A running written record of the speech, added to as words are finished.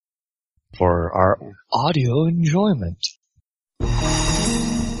for our audio enjoyment.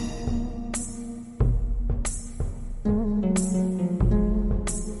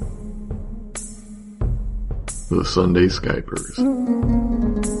 The Sunday Skypers.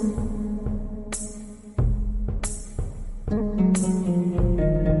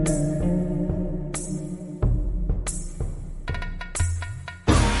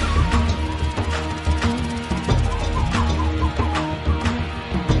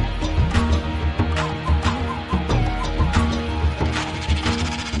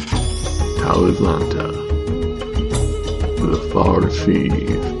 Atlanta, the far seas.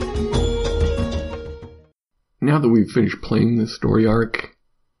 Now that we've finished playing this story arc,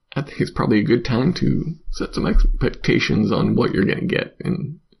 I think it's probably a good time to set some expectations on what you're going to get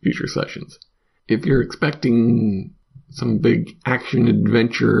in future sessions. If you're expecting some big action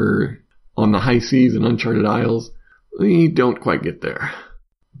adventure on the high seas and uncharted isles, we don't quite get there.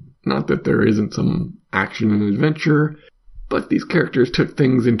 Not that there isn't some action and adventure, but these characters took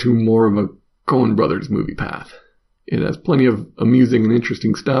things into more of a Coen Brothers movie path. It has plenty of amusing and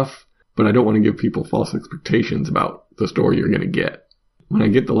interesting stuff, but I don't want to give people false expectations about the story you're going to get. When I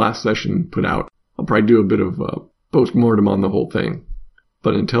get the last session put out, I'll probably do a bit of a post-mortem on the whole thing.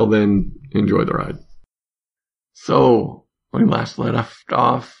 But until then, enjoy the ride. So, when we last left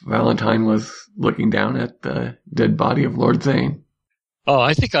off, Valentine was looking down at the dead body of Lord Zane. Oh,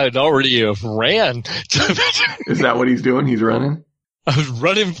 I think I'd already have ran. Is that what he's doing? He's running? I was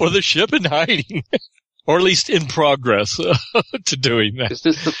running for the ship and hiding. Or at least in progress to doing that. Is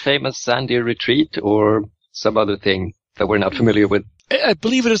this the famous Sandy Retreat or some other thing that we're not familiar with? I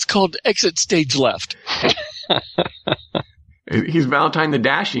believe it is called Exit Stage Left. He's Valentine the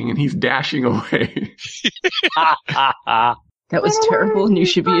Dashing, and he's dashing away. That was terrible, and you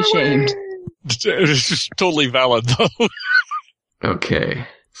should be ashamed. It's totally valid, though. Okay,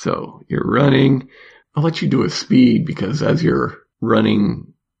 so you're running. I'll let you do a speed, because as you're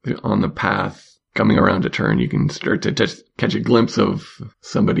running on the path, coming around a turn, you can start to catch a glimpse of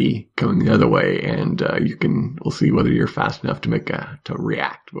somebody coming the other way, and we'll see whether you're fast enough to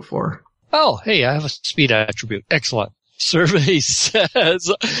react before. Oh, hey, I have a speed attribute. Excellent. Survey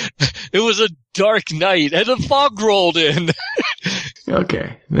says it was a dark night and a fog rolled in.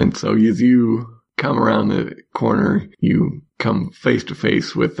 Okay, then so as you come around the corner, you come face to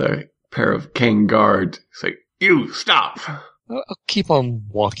face with a pair of Kang guards. Say, "You stop!" I'll keep on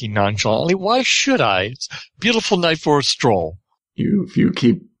walking nonchalantly. Why should I? It's a beautiful night for a stroll. If you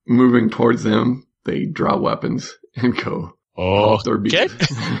keep moving towards them, they draw weapons and go, "Halter,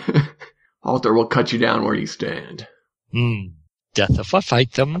 Halter will cut you down where you stand." Death if I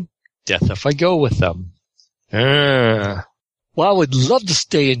fight them. Death if I go with them. Well, I would love to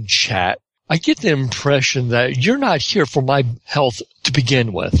stay and chat. I get the impression that you're not here for my health to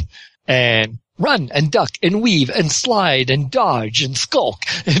begin with. And run and duck and weave and slide and dodge and skulk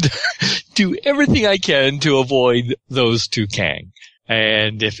and do everything I can to avoid those two Kang.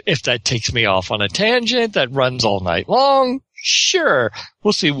 And if that takes me off on a tangent that runs all night long, sure,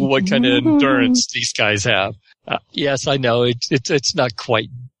 we'll see what kind of endurance these guys have. Yes, I know it's not quite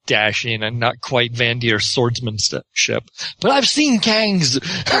dashing and not quite Vandir swordsmanship, but I've seen Kangs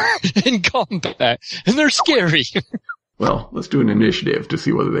in combat and they're scary. Well, let's do an initiative to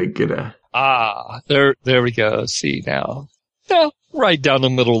see whether they get a... There we go. See now. Yeah, right down the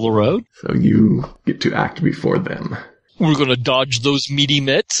middle of the road. So you get to act before them. We're going to dodge those meaty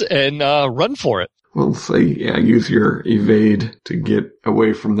mitts and run for it. Well, use your evade to get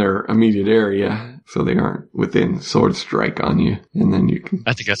away from their immediate area so they aren't within sword strike on you, and then you can...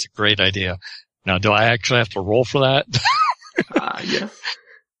 I think that's a great idea. Now, do I actually have to roll for that? Yes.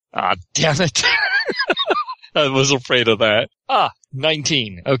 Damn it. I was afraid of that.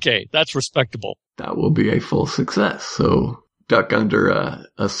 19. Okay, that's respectable. That will be a full success. So duck under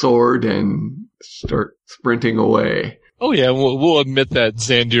a sword and start sprinting away. Oh yeah, we'll admit that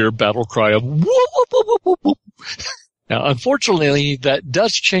Xandir battle cry of whoop, whoop, whoop, whoop, whoop. Now, unfortunately, that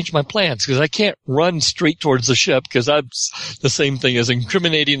does change my plans because I can't run straight towards the ship because that's the same thing as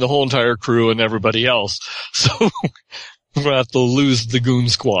incriminating the whole entire crew and everybody else. So we're going to have to lose the goon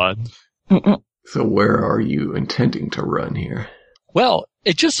squad. So where are you intending to run here? Well,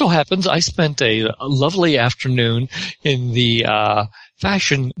 it just so happens I spent a lovely afternoon in the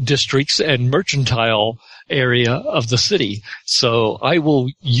fashion districts and mercantile area of the city. So I will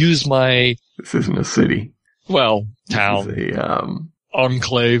use my... This isn't a city. Well, town. This is a,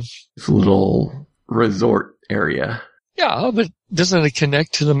 enclave. It's a little resort area. Yeah, but doesn't it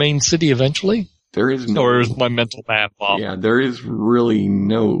connect to the main city eventually? There is no... Or is my mental map off? Yeah, there is really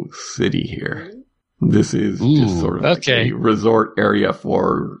no city here. This is just sort of like a resort area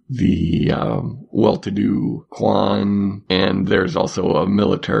for the well-to-do Quan, and there's also a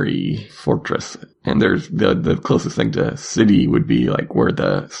military fortress. And there's the closest thing to city would be like where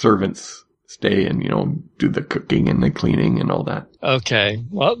the servants stay and, do the cooking and the cleaning and all that. Okay.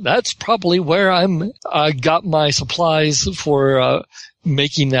 Well, that's probably where I got my supplies for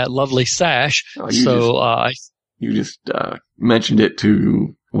making that lovely sash. You just mentioned it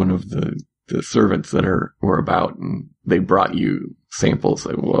to one of the servants that were about, and they brought you samples.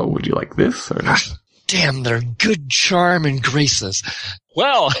 Like, well, would you like this or this? Damn, they're good charm and graces.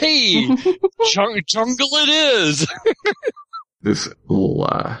 Well, hey, jungle it is. This little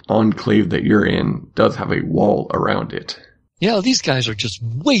enclave that you're in does have a wall around it. Yeah, these guys are just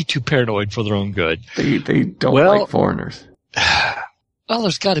way too paranoid for their own good. They don't like foreigners. Well,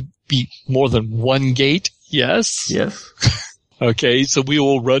 there's got to be more than one gate. Yes. Yes. Okay, so we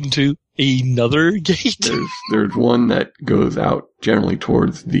will run to another gate. There's one that goes out generally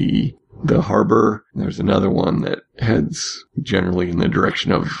towards the harbor. There's another one that heads generally in the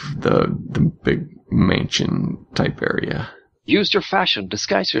direction of the big mansion type area. Use your fashion.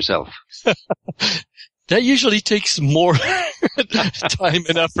 Disguise yourself. That usually takes more time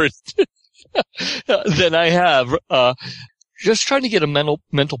and effort than I have. Just trying to get a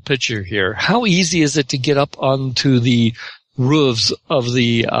mental picture here. How easy is it to get up onto the roofs of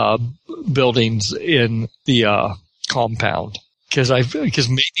the buildings in the compound? Because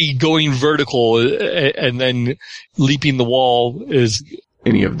maybe going vertical and then leaping the wall is...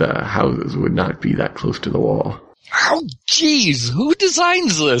 Any of the houses would not be that close to the wall. Oh, geez. Who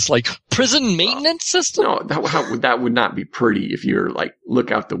designs this? Like prison maintenance system? No, that would not be pretty if you're like,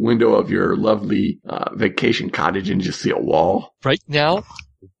 look out the window of your lovely vacation cottage and just see a wall. Right now,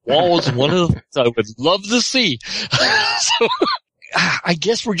 wall is one of the things I would love to see. So, I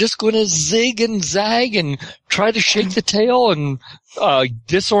guess we're just going to zig and zag and try to shake the tail and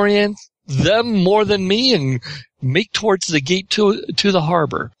disorient them more than me and make towards the gate to the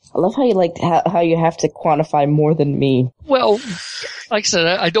harbor. I love how you how you have to quantify more than me. Well, like I said,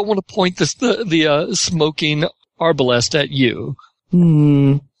 I don't want to point the smoking arbalest at you.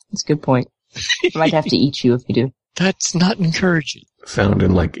 That's a good point. I might have to eat you if you do. That's not encouraging.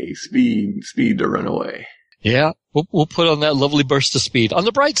 Sounding like a speed to run away. Yeah, we'll put on that lovely burst of speed. On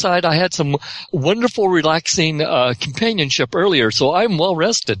the bright side, I had some wonderful, relaxing companionship earlier, so I'm well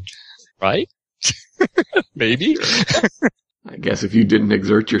rested. Right? Maybe. I guess if you didn't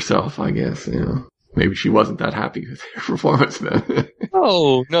exert yourself, maybe she wasn't that happy with your performance then.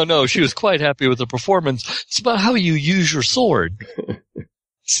 Oh, no, she was quite happy with the performance. It's about how you use your sword.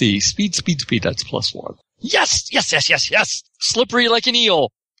 See, speed, that's +1. Yes! Slippery like an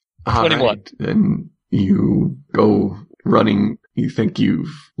eel. 21. Right. Then you go running. You think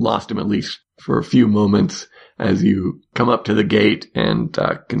you've lost him at least for a few moments as you come up to the gate and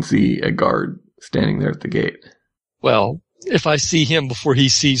can see a guard standing there at the gate. Well, if I see him before he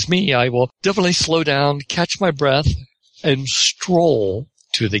sees me, I will definitely slow down, catch my breath, and stroll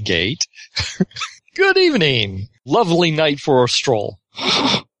to the gate. Good evening. Lovely night for a stroll.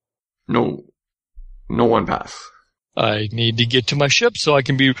 No one pass. I need to get to my ship so I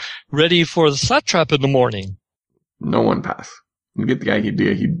can be ready for the satrap in the morning. No one pass. You get the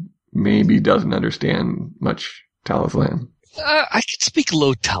idea he maybe doesn't understand much Talisman. I could speak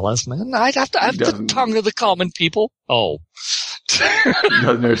low Talisman. I'd have to have the tongue of the common people. Oh. He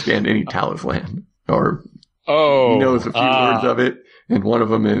doesn't understand any Talisman. He knows a few words of it, and one of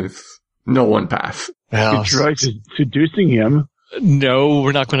them is no one pass. You tried seducing him. No,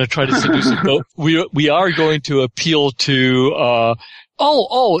 we're not going to try to seduce him. But we are going to appeal to,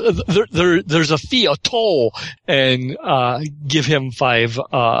 there's a fee, a toll, and give him 5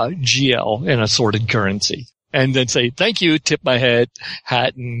 GL in assorted currency. And then say, thank you, tip my hat,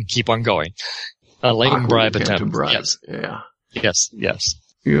 and keep on going. Lame bribe attempt. Yes. Yeah. Yes.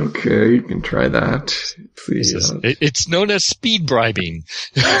 Okay, you can try that. See, it's known as speed bribing.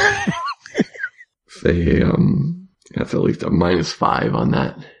 Say, that's at least a -5 on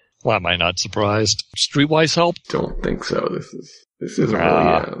that. Why am I not surprised? Streetwise help? Don't think so. This isn't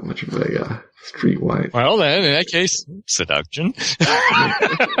really much of a streetwise. Well, then, in that case, seduction.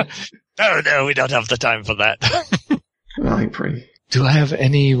 No, we don't have the time for that. Well, I'm pretty. Do I have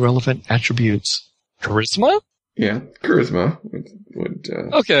any relevant attributes? Charisma? Yeah, charisma would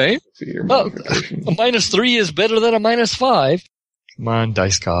okay. See your modification. A -3 is better than a -5. Come on,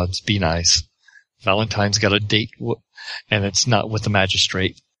 dice gods, be nice. Valentine's got a date, and it's not with the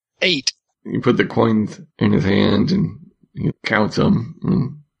magistrate. 8. You put the coins in his hand, and he counts them,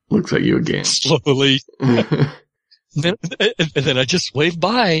 and looks at you again. Slowly. And then I just wave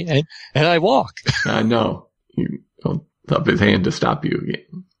by and I walk. No. You hold up his hand to stop you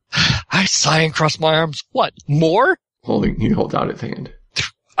again. I sigh and cross my arms. What? More? He holds out his hand.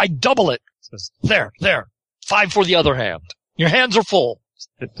 I double it. Says, there. 5 for the other hand. Your hands are full.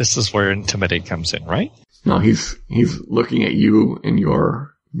 This is where intimidate comes in, right? No, he's looking at you in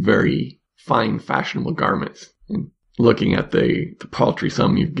your very fine, fashionable garments and looking at the paltry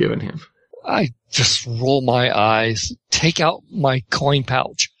sum you've given him. I just roll my eyes, take out my coin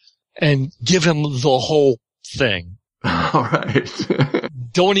pouch, and give him the whole thing. All right.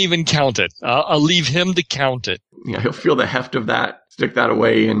 Don't even count it. I'll leave him to count it. Yeah, he'll feel the heft of that, stick that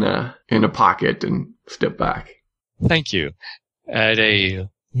away in a pocket, and step back. Thank you. At a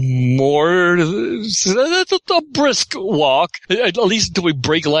more a brisk walk, at least until we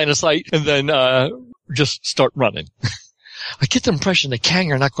break line of sight, and then just start running. I get the impression that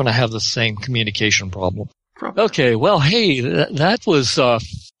Kang are not going to have the same communication problem. Probably. Okay, well, hey, that was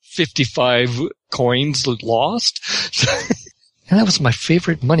 55 coins lost. And that was my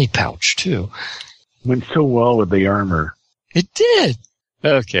favorite money pouch, too. Went so well with the armor. It did.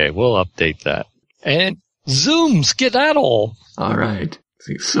 Okay, we'll update that. And zoom, skedaddle. All right.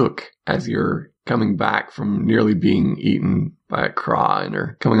 See, Sook, as you're coming back from nearly being eaten by a craw and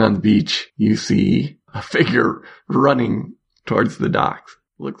are coming on the beach, you see a figure running towards the docks.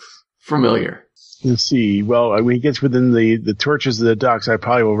 Looks familiar. Let's see. Well, when he gets within the torches of the docks, I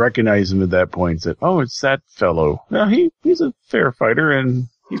probably will recognize him at that point. That, oh, it's that fellow. Now, he's a fair fighter, and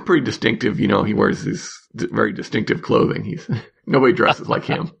he's pretty distinctive. You know, he wears this very distinctive clothing. Nobody dresses like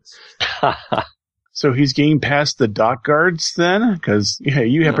him. So he's getting past the dock guards then? Because, yeah,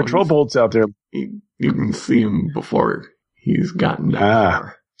 you have patrol boats out there. You can see him before he's gotten that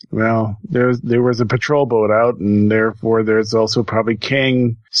far. Well, there was a patrol boat out, and therefore there's also probably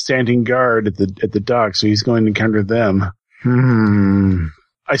Kang standing guard at the dock, so he's going to encounter them.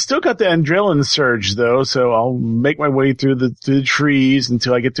 I still got the adrenaline surge though, so I'll make my way through the trees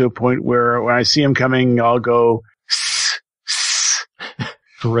until I get to a point where when I see him coming, I'll go.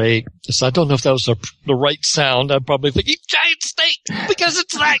 Great. So I don't know if that was the right sound. I'm probably thinking giant snake because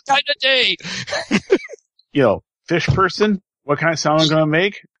it's that kind of day. Fish person. What kind of sound I'm going to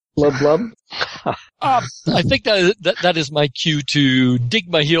make? Blub blub. I think that is my cue to dig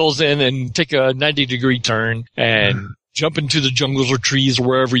my heels in and take a 90-degree turn and jump into the jungles or trees or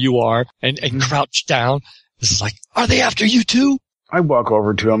wherever you are and crouch down. This is like, are they after you too? I walk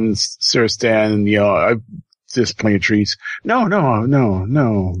over to him and sort of stand, there's plenty of trees. No,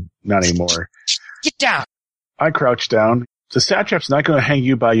 not anymore. Get down. I crouch down. The satrap's not going to hang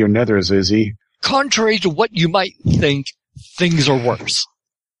you by your nethers, is he? Contrary to what you might think, things are worse.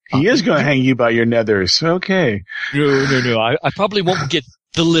 He is going to hang you by your nethers. Okay. No. I probably won't get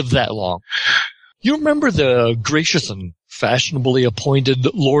to live that long. You remember the gracious and fashionably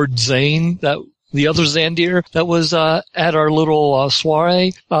appointed Lord Zane, the other Zandir that was at our little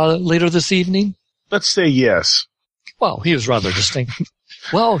soiree later this evening? Let's say yes. Well, he was rather distinct.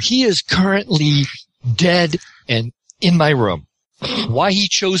 Well, he is currently dead and in my room. Why he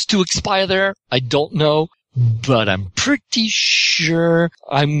chose to expire there, I don't know, but I'm pretty sure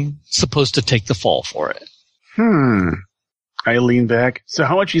I'm supposed to take the fall for it. I lean back. So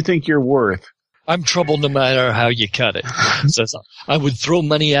how much do you think you're worth? I'm trouble no matter how you cut it. Says I would throw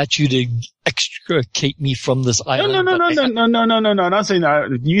money at you to extricate me from this island. No. I'm not saying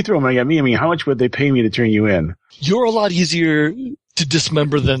that. You throw money at me. I mean, how much would they pay me to turn you in? You're a lot easier to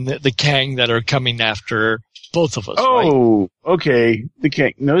dismember than the Kang that are coming after both of us. Oh, right? Okay. The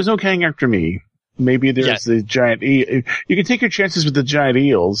Kang. No, there's no Kang after me. Maybe there's the giant eel. You can take your chances with the giant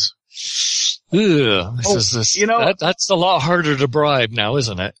eels. That's a lot harder to bribe now,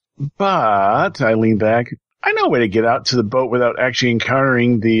 isn't it? But I lean back. I know a way to get out to the boat without actually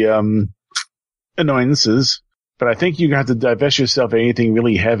encountering the annoyances. But I think you have to divest yourself of anything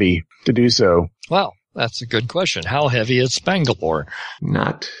really heavy to do so. Well, that's a good question. How heavy is Spangalore?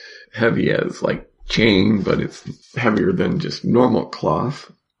 Not heavy as like chain, but it's heavier than just normal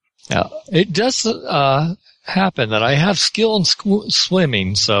cloth. Now, it does happen that I have skill in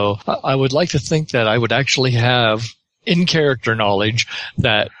swimming, so I would like to think that I would actually have in-character knowledge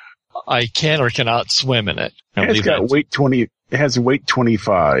that I can or cannot swim in it. It's got weight 20. It has weight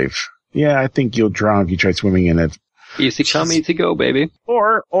 25. Yeah, I think you'll drown if you try swimming in it. Easy come, easy go, baby.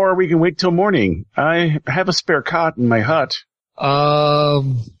 Or we can wait till morning. I have a spare cot in my hut. Wow.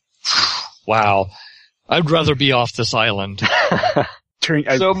 I'd rather be off this island.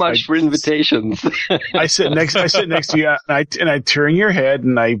 So much for invitations. I sit next to you, and I turn your head,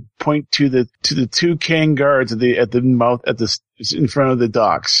 and I point to the two Kang guards in front of the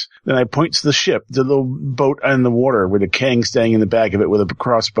docks. Then I point to the ship, the little boat on the water with a Kang standing in the back of it with a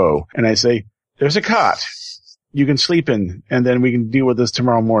crossbow, and I say, "There's a cot you can sleep in, and then we can deal with this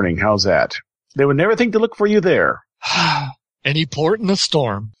tomorrow morning. How's that?" They would never think to look for you there. Any port in a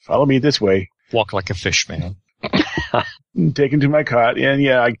storm. Follow me this way. Walk like a fish, man. Take him to my cot, and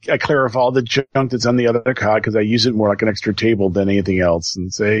I clear off all the junk that's on the other cot because I use it more like an extra table than anything else,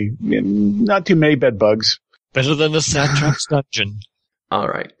 and say, not too many bed bugs. Better than the satrap's dungeon. All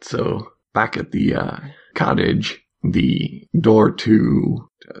right, so back at the cottage, the door to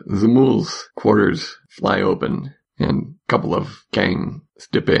Zamul's quarters fly open, and a couple of Kang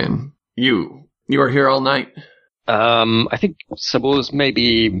step in. You are here all night? I think Sabu's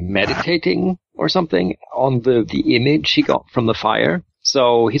maybe meditating or something on the image he got from the fire.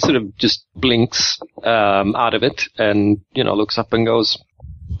 So he sort of just blinks out of it and, looks up and goes,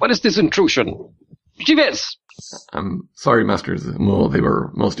 "What is this intrusion? Jives!" I'm sorry, Master Zamul. They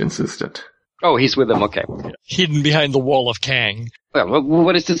were most insistent. Oh, he's with them. Okay. Hidden behind the wall of Kang. Well,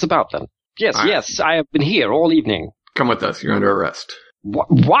 what is this about then? Yes, I have been here all evening. Come with us. You're under arrest.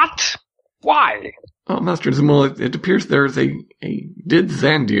 What? Why? Oh, Master Zamul, it appears there's a Did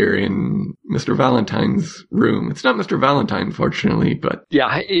Zandir in Mr. Valentine's room. It's not Mr. Valentine, fortunately, but...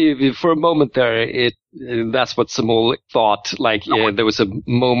 Yeah, for a moment there, that's what Zamul thought. Like, there was a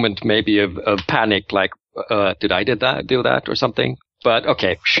moment maybe of panic, like, did I do that or something? But,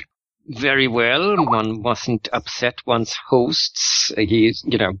 okay. Very well. One mustn't upset one's hosts. He,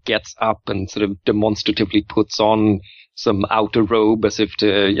 gets up and sort of demonstratively puts on some outer robe as if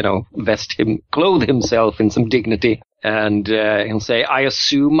to, clothe himself in some dignity. And he'll say, "I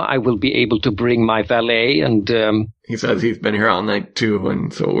assume I will be able to bring my valet." And he says he's been here all night too,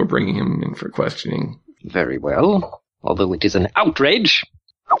 and so we're bringing him in for questioning. Very well. Although it is an outrage,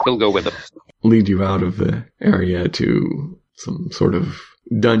 we'll go with him. Lead you out of the area to some sort of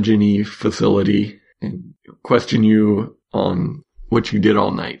dungeon-y facility and question you on what you did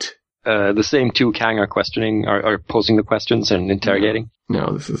all night. The same two Kang are posing the questions and interrogating?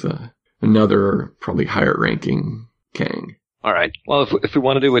 No, this is another probably higher ranking Kang. All right. Well, if we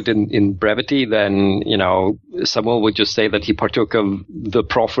want to do it in brevity, then, Samuel would just say that he partook of the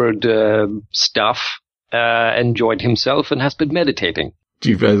proffered stuff, enjoyed himself, and has been meditating.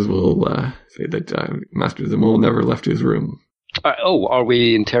 Jivez will say that Master Zamul never left his room. Are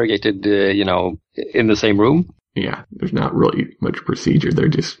we interrogated, in the same room? Yeah, there's not really much procedure. They're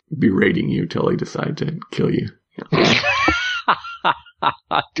just berating you till they decide to kill you.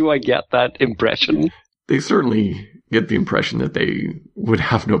 Do I get that impression? They certainly get the impression that they would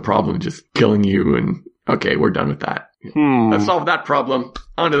have no problem just killing you and, okay, we're done with that. Let's solve that problem.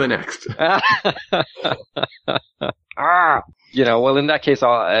 On to the next. Well, in that case,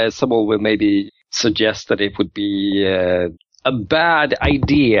 someone will maybe suggest that it would be a bad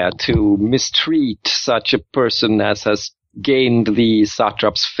idea to mistreat such a person as has gained the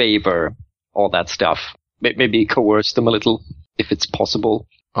satrap's favor, all that stuff. Maybe coerce them a little, if it's possible.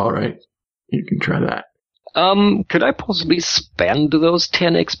 All right. You can try that. Could I possibly spend those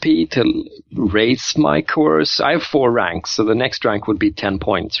 10 XP to raise my coerce? I have 4 ranks, so the next rank would be 10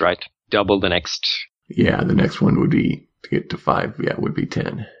 points, right? Double the next. Yeah, the next one would be, to get to 5, would be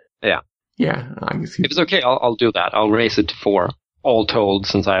 10. Yeah. Yeah, I guess if it's okay, I'll do that. I'll raise it to 4, all told,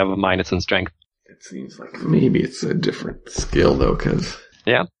 since I have a minus in strength. It seems like maybe it's a different skill, though, because...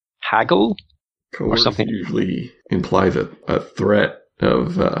 Yeah? Haggle? Or something usually implies a threat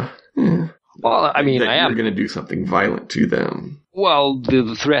of... Well, I mean, I am going to do something violent to them. Well,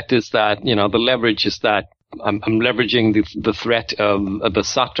 the threat is that, the leverage is that I'm leveraging the threat of the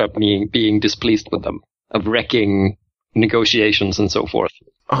satrap being displeased with them, of wrecking negotiations and so forth.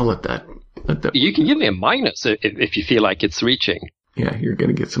 I'll let that. You can give me a minus if you feel like it's reaching. Yeah, you're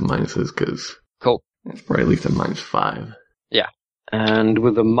going to get some minuses because... Cool. It's probably at least a -5. Yeah. And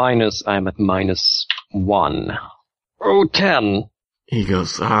with a minus, I'm at -1. Oh, 10. He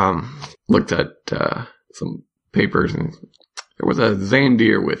goes, looked at some papers and there was a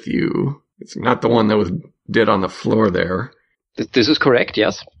Zandir with you. It's not the one that was dead on the floor there. This is correct,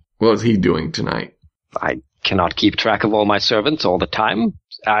 yes. What was he doing tonight? I cannot keep track of all my servants all the time.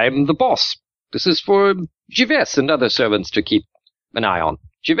 I'm the boss. This is for Jives and other servants to keep an eye on.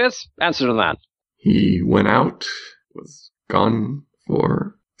 Jives, answer to that. He went out, was gone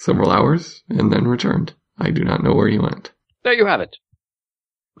for several hours, and then returned. I do not know where he went. There you have it.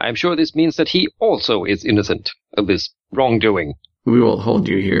 I am sure this means that he also is innocent of this wrongdoing. We will hold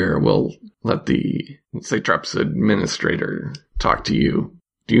you here. We'll let the Satrap's administrator talk to you.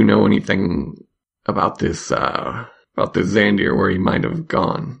 Do you know anything about this Xandir, where he might have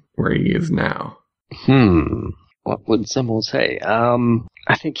gone, where he is now? What would Zemel say?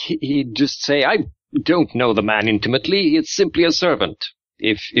 I think he'd just say, I don't know the man intimately. It's simply a servant.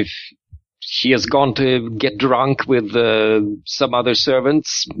 If he has gone to get drunk with some other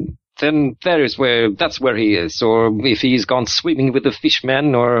servants, then that's where he is. Or if he's gone swimming with the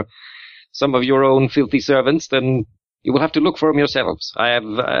fishmen or some of your own filthy servants, then you will have to look for him yourselves. I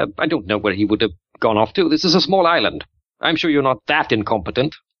don't know where he would have gone off to. This is a small island. I'm sure you're not that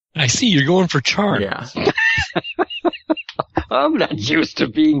incompetent. I see you're going for charm. Yeah. I'm not used to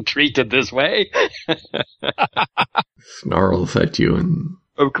being treated this way. Snarls at you and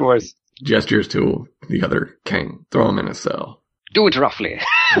Of course. gestures to the other king. Throw him in a cell. Do it roughly.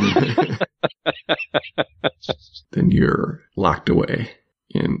 Then you're locked away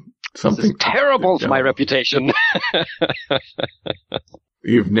in something. This is terrible for my reputation.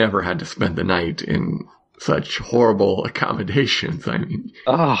 You've never had to spend the night in such horrible accommodations. I mean,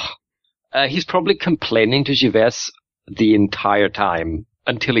 He's probably complaining to Gives the entire time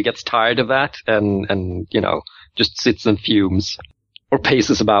until he gets tired of that and just sits and fumes or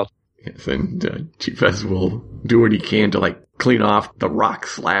paces about. yes, and Chiefess will do what he can to clean off the rock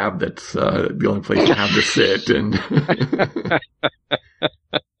slab that's the only place you have to sit. And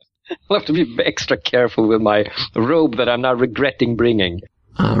I'll have to be extra careful with my robe that I'm now regretting bringing.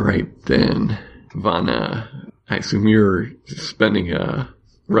 all right then, Vanna. I assume you're spending a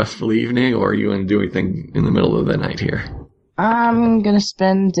restful evening, or are you going to do anything in the middle of the night here? I'm gonna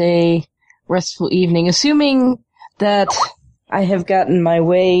spend a restful evening, assuming that I have gotten my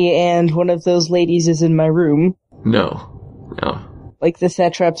way and one of those ladies is in my room. No. Like the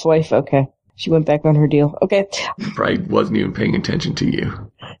satrap's wife, okay. She went back on her deal. Okay. Probably wasn't even paying attention to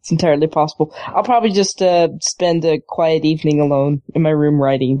you. It's entirely possible. I'll probably just spend a quiet evening alone in my room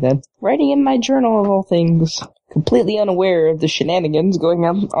writing then. Writing in my journal of all things. Completely unaware of the shenanigans going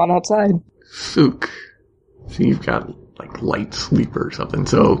on outside. Sook. So you've got light sleep or something.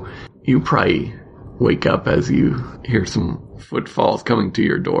 So you probably wake up as you hear some footfalls coming to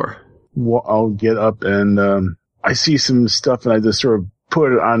your door. Well, I'll get up and I see some stuff and I just sort of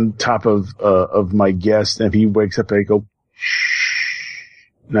put it on top of my guest. And if he wakes up, I go, shh.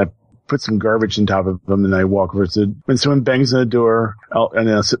 And I put some garbage on top of him and I walk over to, when someone bangs on the door,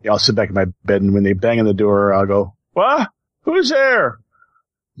 I'll sit back in my bed, and when they bang on the door, I'll go, what? Who's there?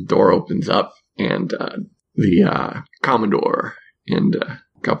 The door opens up and the Commodore and a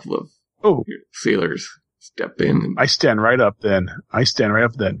couple of sailors step in. And I stand right up then.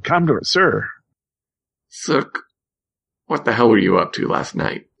 Commodore, sir. Sook, what the hell were you up to last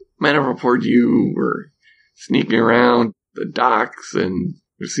night? Men have reported you were sneaking around the docks, and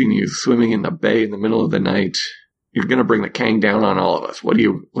we've seen you swimming in the bay in the middle of the night. You're gonna bring the Kang down on all of us. What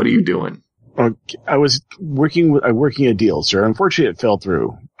are you doing? I was working a deal, sir. Unfortunately, it fell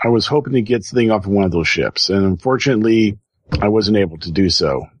through. I was hoping to get something off of one of those ships, and unfortunately, I wasn't able to do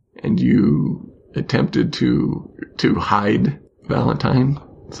so. And you attempted to hide Valentine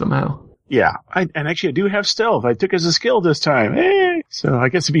somehow? Yeah, I do have stealth. I took as a skill this time. So I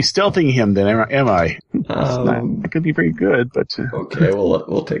guess to be stealthing him then, am I? That could be very good, but... Okay,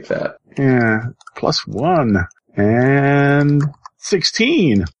 we'll take that. Yeah, +1. And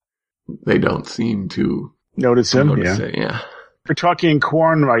 16. They don't seem to notice him. Yeah. We're talking in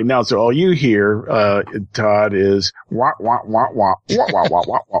Quorn right now, so all you hear, Todd, is wah, wah, wah, wah, wah, wah, wah,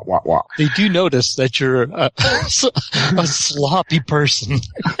 wah, wah, wah, wah. They do notice that you're a sloppy person.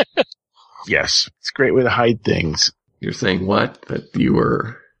 Yes. It's a great way to hide things. You're saying what? That you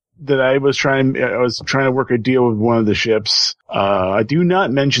were... That I was trying to work a deal with one of the ships. I do not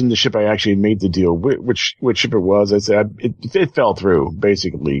mention the ship I actually made the deal. Which ship it was. I said it fell through,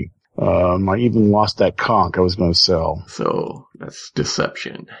 basically. I even lost that conch I was going to sell. So that's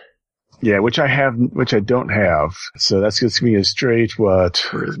deception. Yeah, which I don't have. So that's going to be a straight what?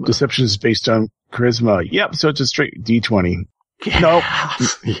 Charisma. Deception is based on charisma. Yep. So it's a straight D20. Nope.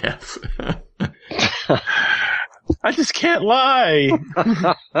 Yes. I just can't lie.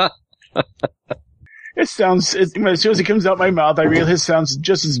 As soon as it comes out my mouth, I realize it sounds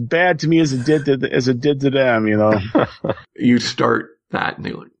just as bad to me as it did to them, You start that and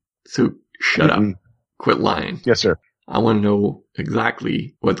they like, so shut up. Quit lying. Yes, sir. I want to know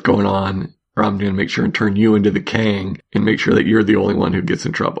exactly what's going on, or I'm going to make sure and turn you into the Kang and make sure that you're the only one who gets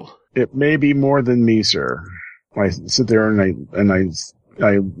in trouble. It may be more than me, sir. I sit there and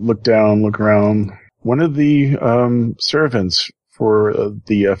I look down, look around. One of the servants for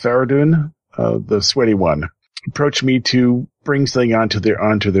the Faradun, the sweaty one, approached me to bring something onto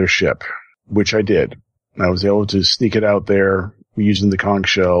their ship, which I did. I was able to sneak it out there using the conch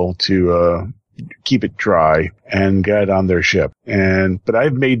shell to keep it dry and get it on their ship. But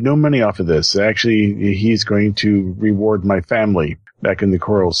I've made no money off of this. Actually, he's going to reward my family back in the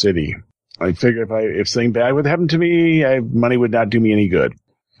Coral City. I figured if something bad would happen to me, money would not do me any good.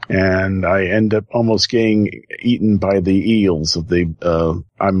 And I end up almost getting eaten by the eels of the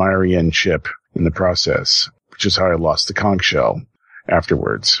Imarian ship in the process, which is how I lost the conch shell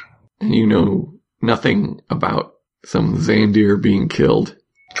afterwards. And you know nothing about some Xandir being killed?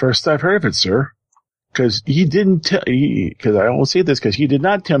 First I've heard of it, sir. Because he didn't tell, because I always say this, because he did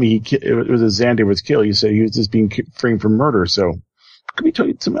not tell me it was a Xandir was killed. He said he was just being framed for murder, so could be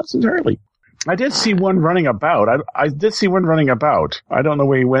told something else entirely. I did see one running about. I did see one running about. I don't know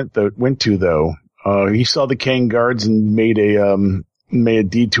where he went to though. He saw the Kang guards and made a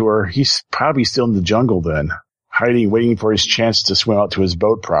detour. He's probably still in the jungle then, hiding, waiting for his chance to swim out to his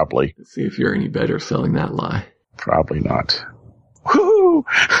boat probably. Let's see if you're any better selling that lie. Probably not. Woo!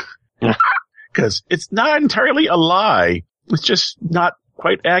 Because it's not entirely a lie. It's just not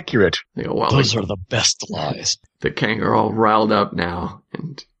quite accurate. Those are the best lies. The Kang are all riled up now,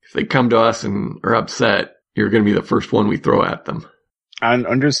 and if they come to us and are upset, you're going to be the first one we throw at them.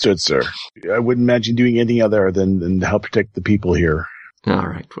 Understood, sir. I wouldn't imagine doing anything other than to help protect the people here. All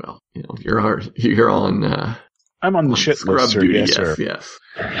right, well, you're on. I'm on the shit scrub list, sir. duty. Yes, sir. Yes.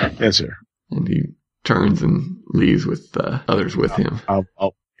 Yes, sir. And he turns and leaves with others with him. I'll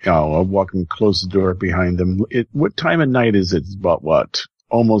walk and close the door behind them. What time of night is it? It's about what?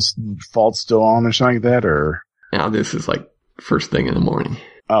 Almost false dawn or something like that, or? Now this is like first thing in the morning.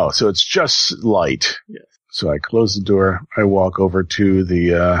 Oh, so it's just light. Yes. So I close the door. I walk over to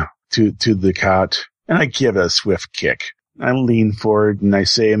the to the cot and I give it a swift kick. I lean forward and I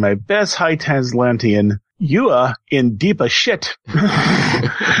say in my best high Taslantian, "You are in deeper shit."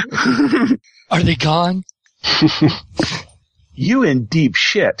 Are they gone? You in deep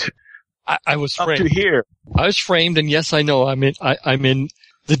shit. I was Up framed. to here. I was framed, and yes, I know I'm in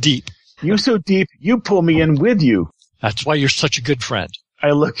the deep. You so deep, you pull me in with you. That's why you're such a good friend.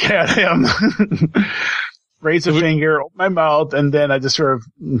 I look at him, raise a finger, open my mouth, and then I just sort of,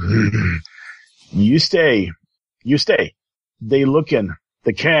 you stay. They looking.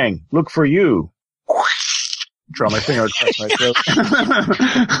 The Kang, look for you. Draw my finger across my throat.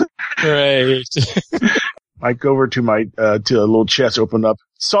 Great. I go over to my, to a little chest, open up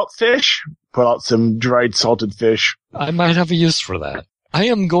salt fish, pull out some dried salted fish. I might have a use for that. I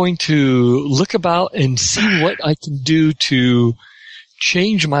am going to look about and see what I can do to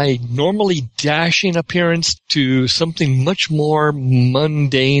change my normally dashing appearance to something much more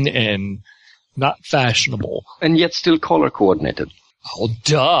mundane and not fashionable. And yet still color coordinated. Oh,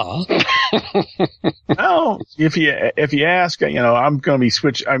 duh. Well, if you ask, I'm going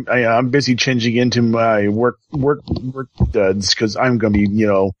to be I'm busy changing into my work duds because I'm going to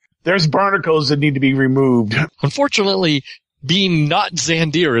be, there's barnacles that need to be removed. Unfortunately, being not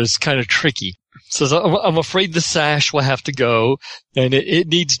Xandir is kind of tricky. So I'm afraid the sash will have to go, and it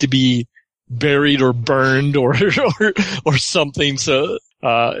needs to be buried or burned or something, so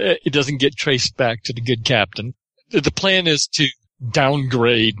it doesn't get traced back to the good captain. The plan is to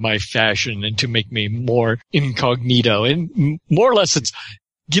downgrade my fashion and to make me more incognito, and more or less it's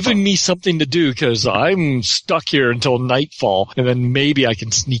giving me something to do because I'm stuck here until nightfall, and then maybe I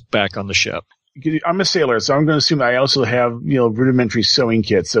can sneak back on the ship. I'm a sailor, so I'm going to assume I also have, rudimentary sewing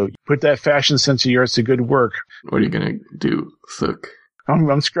kits. So put that fashion sense of yours to good work. What are you going to do, Sook? I'm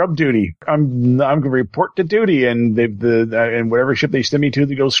on scrub duty. I'm going to report to duty, and and whatever ship they send me to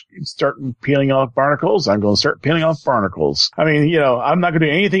go start peeling off barnacles, I'm going to start peeling off barnacles. I mean, I'm not going to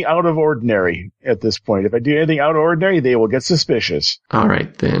do anything out of ordinary at this point. If I do anything out of ordinary, they will get suspicious. All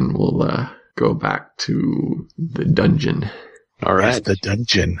right, then we'll go back to the dungeon. All right. That's the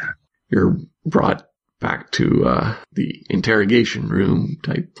dungeon. You're brought back to the interrogation room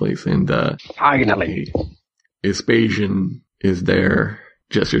type place, and finally, Vespasian is there,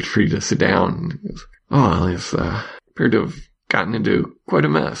 gestures for you to sit down. He goes, this appeared to have gotten into quite a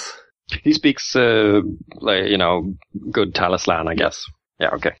mess. He speaks, good Talislan, I guess. Yeah,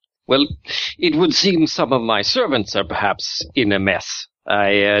 okay. Well, it would seem some of my servants are perhaps in a mess.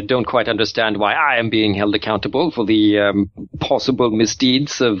 I don't quite understand why I am being held accountable for the possible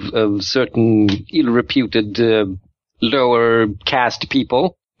misdeeds of certain ill-reputed lower caste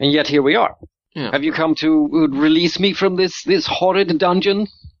people, and yet here we are. Yeah. Have you come to release me from this horrid dungeon?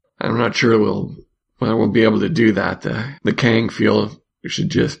 I'm not sure we'll be able to do that. The Kang feel we should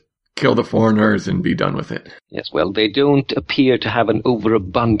just kill the foreigners and be done with it. Yes, well, they don't appear to have an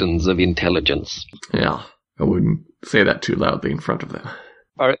overabundance of intelligence. Yeah, I wouldn't say that too loudly in front of them.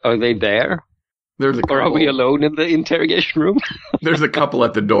 Are they there? There's a couple, or are we alone in the interrogation room? There's a couple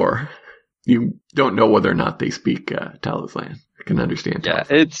at the door. You don't know whether or not they speak Talislan. I can understand. Yeah,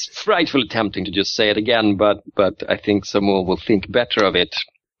 Talislan. it's frightfully tempting to just say it again, but I think Samuel will think better of it,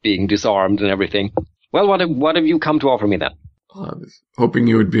 being disarmed and everything. Well, what have you come to offer me then? I was hoping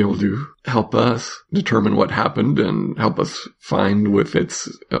you would be able to help us determine what happened and help us find if it's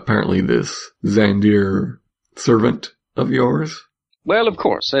apparently this Zandir servant of yours. Well, of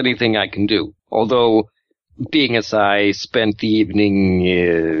course, anything I can do. Although, being as I spent the evening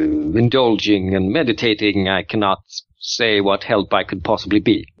indulging and meditating, I cannot say what help I could possibly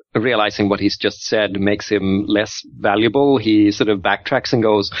be. Realizing what he's just said makes him less valuable, he sort of backtracks and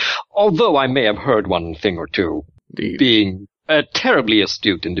goes, although I may have heard one thing or two, Indeed. being a terribly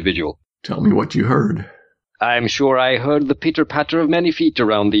astute individual. Tell me what you heard. I'm sure I heard the pitter-patter of many feet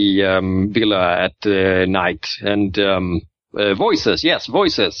around the villa at night, and voices, yes,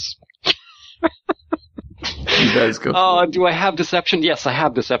 voices. Chivez goes, Oh, do I have deception? Yes, I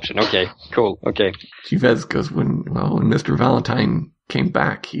have deception. Okay, cool, okay. Chivez goes, when Mr. Valentine came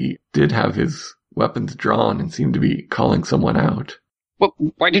back, he did have his weapons drawn and seemed to be calling someone out. Well,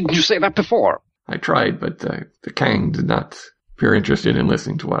 why didn't you say that before? I tried, but the Kang did not appear interested in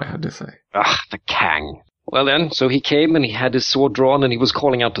listening to what I had to say. Ah, the Kang. Well then, so he came and he had his sword drawn and he was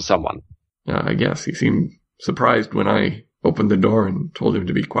calling out to someone. I guess he seemed surprised when I opened the door and told him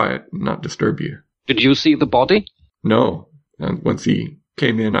to be quiet and not disturb you. Did you see the body? No. And once he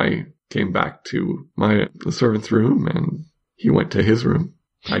came in, I came back to the servant's room, and he went to his room.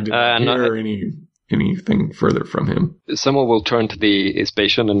 I didn't hear anything further from him. Someone will turn to his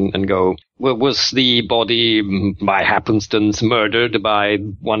patient and go, well, was the body by happenstance murdered by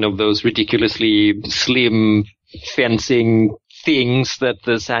one of those ridiculously slim fencing things that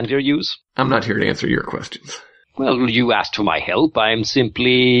the Zandir use? I'm not here to answer your questions. Well, you asked for my help. I'm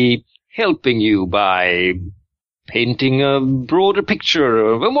simply helping you by painting a broader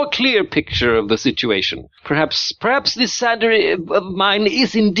picture, a more clear picture of the situation. Perhaps this Zandir of mine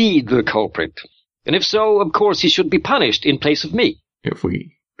is indeed the culprit. And if so, of course, he should be punished in place of me. If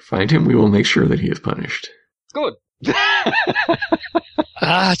we find him, we will make sure that he is punished. Good.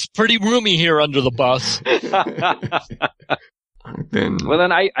 It's pretty roomy here under the bus.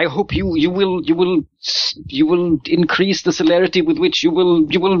 Then I hope you will increase the celerity with which you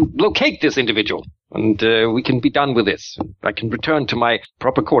will locate this individual, and we can be done with this. I can return to my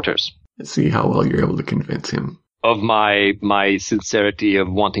proper quarters. Let's see how well you're able to convince him of my sincerity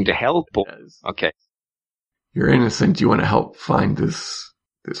of wanting to help. Yes. Okay. You're innocent. You want to help find this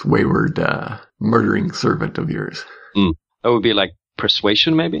wayward murdering servant of yours. That would be like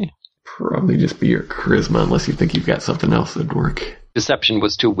persuasion, maybe. Probably just be your charisma, unless you think you've got something else that'd work. Deception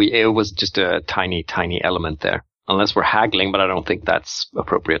was too weak. It was just a tiny element there. Unless we're haggling, but I don't think that's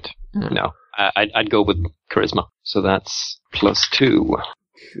appropriate. No, I'd go with charisma. So that's +2.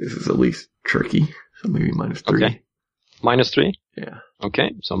 This is at least tricky. So maybe -3. Okay. -3? Yeah.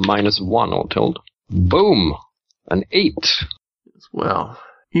 Okay, so -1 all told. Boom! An 8. Well,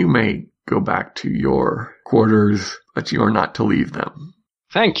 you may go back to your quarters, but you are not to leave them.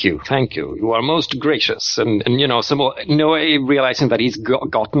 Thank you. You are most gracious. And realizing that he's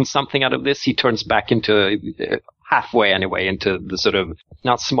gotten something out of this, he turns back into, halfway anyway, into the sort of,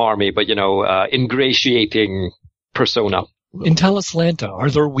 not smarmy, but, ingratiating persona. In Talislanta, are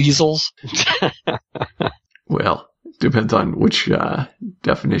there weasels? Well, it depends on which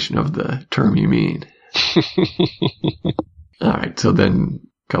definition of the term you mean. All right, so then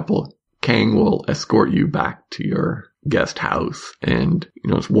Kang will escort you back to your guest house, and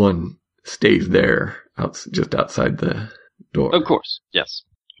one stays there just outside the door. Of course, yes.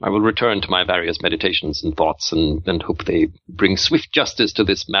 I will return to my various meditations and thoughts and hope they bring swift justice to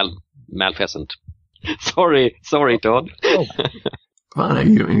this malfeasant. Sorry, Todd. Oh. Vana,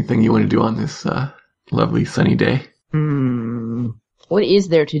 anything you want to do on this lovely sunny day? What is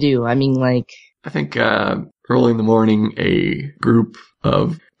there to do? I mean, I think early in the morning, a group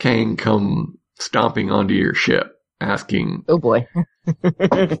of Kang come stomping onto your ship, asking, oh boy.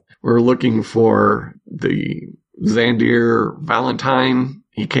 we're looking for the Zandir Valentine.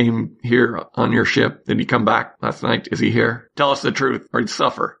 He came here on your ship. Did he come back last night? Is he here? Tell us the truth, or he'd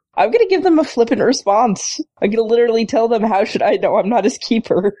suffer. I'm gonna give them a flippant response. I'm gonna literally tell them, how should I know I'm not his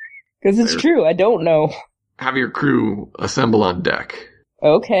keeper? Because it's true, I don't know. Have your crew assemble on deck.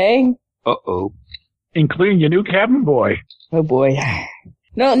 Okay. Uh-oh. Including your new cabin boy. Oh boy.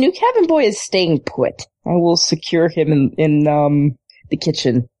 No, new cabin boy is staying put. I will secure him in the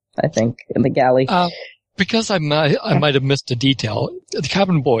kitchen, I think, in the galley. Because I might have missed a detail. The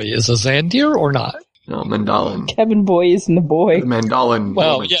cabin boy is a Zandir or not? No, Mandalin. Cabin boy isn't a boy. The Mandalin.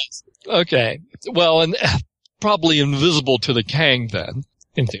 Well, woman. yes. Okay. Well, and probably invisible to the Kang then.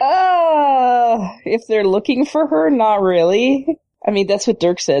 If they're looking for her, not really. I mean, that's what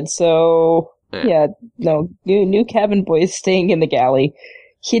Dirk said, so... Yeah, no. New cabin boy is staying in the galley.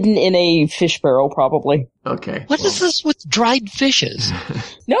 Hidden in a fish barrel, probably. Okay. What is this with dried fishes?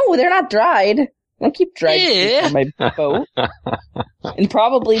 No, they're not dried. I don't keep dried fish on my boat. And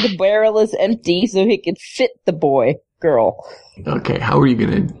probably the barrel is empty so he can fit the girl. Okay, how are you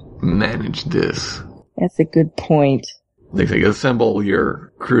going to manage this? That's a good point. They say assemble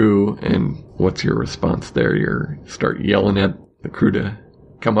your crew, and what's your response there? You start yelling at the crew to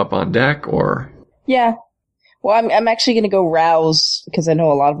come up on deck, or? Yeah. Well, I'm actually going to go rouse, because I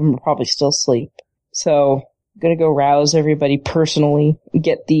know a lot of them are probably still asleep. So, I'm going to go rouse everybody personally,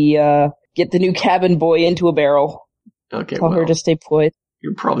 get the new cabin boy into a barrel. Okay, Tell her to stay put.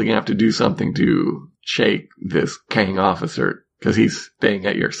 You're probably going to have to do something to shake this Kang officer, because he's staying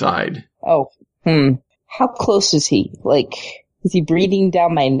at your side. Oh, How close is he? Like, is he breathing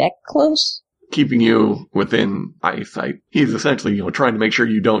down my neck close? Keeping you within eyesight. He's essentially, trying to make sure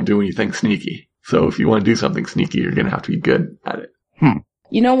you don't do anything sneaky. So if you want to do something sneaky, you're going to have to be good at it.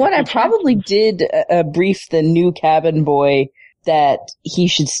 You know what? I probably did brief the new cabin boy that he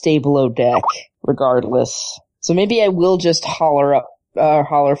should stay below deck, regardless. So maybe I will just holler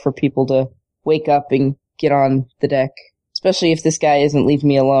for people to wake up and get on the deck. Especially if this guy isn't leaving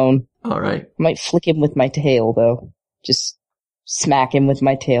me alone. All right. I might flick him with my tail, though. Just smack him with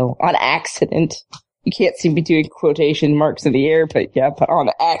my tail. On accident. You can't see me doing quotation marks in the air, but on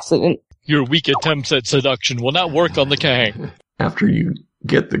accident. Your weak attempts at seduction will not work on the Kang. After you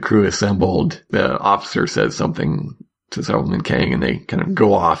get the crew assembled, the officer says something to Solomon Kang, and they kind of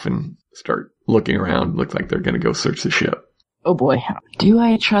go off and start looking around. Looks like they're going to go search the ship. Oh boy. Do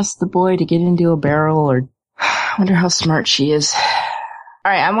I trust the boy to get into a barrel, or... I wonder how smart she is.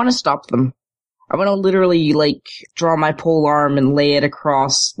 Alright, I want to stop them. I want to literally, draw my pole arm and lay it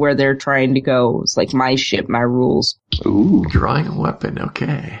across where they're trying to go. It's like my ship, my rules. Ooh, drawing a weapon,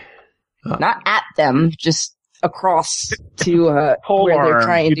 okay. Not at them, just across to where they're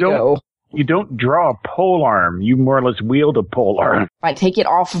trying to go. You don't draw a pole arm. You more or less wield a pole arm. I take it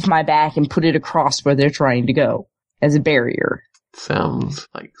off of my back and put it across where they're trying to go as a barrier. Sounds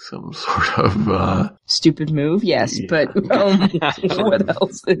like some sort of stupid move, yes, yeah. But what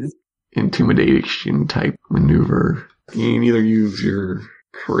else is intimidation type maneuver? You can either use your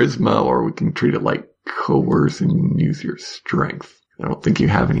charisma, or we can treat it like coerce and use your strength. I don't think you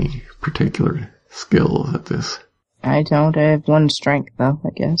have any particular skills at this. I don't. I have one strength, though, I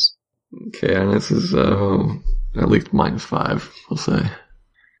guess. Okay, and this is at least -5, we'll say.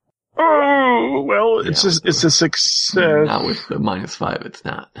 Oh, well, it's a success. Not with the -5, it's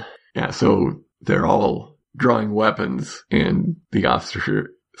not. Yeah, so they're all drawing weapons, and the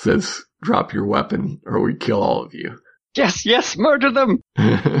officer says, drop your weapon or we kill all of you. Yes, murder them!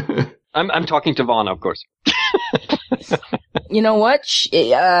 I'm talking to Vaughn, of course. You know what?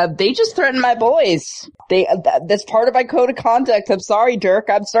 They just threatened my boys. That's part of my code of conduct. I'm sorry, Dirk.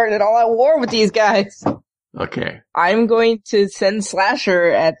 I'm starting an all-out war with these guys. Okay. I'm going to send Slasher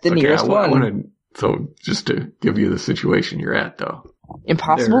at the nearest one. So just to give you the situation you're at, though.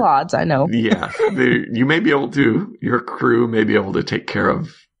 Impossible odds, I know. Yeah. You may be able to, your crew may be able to take care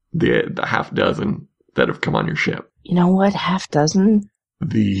of the half dozen that have come on your ship. You know what? Half dozen?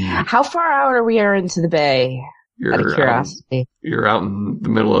 How far out are we into the bay? Out of curiosity. You're out in the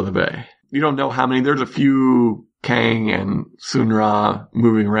middle of the bay. You don't know how many. There's a few Kang and Sun-Ra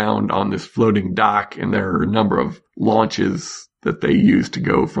moving around on this floating dock, and there are a number of launches that they use to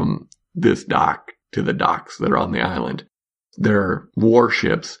go from this dock to the docks that are on the island. Their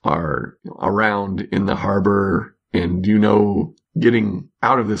warships are around in the harbor, and getting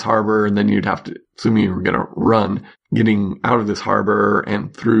out of this harbor, and then you'd have to, assuming you were going to run, getting out of this harbor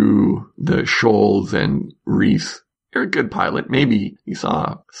and through the shoals and reefs. You're a good pilot. Maybe you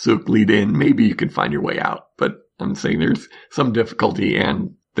saw Sook lead in. Maybe you can find your way out. But I'm saying there's some difficulty,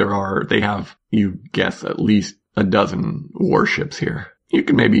 and they have, you guess, at least a dozen warships here. You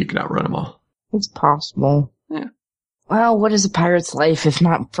can outrun them all. It's possible. Yeah. Well, what is a pirate's life if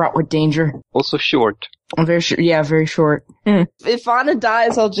not fraught with danger? Also short. I'm very short. Yeah, very short. If Anna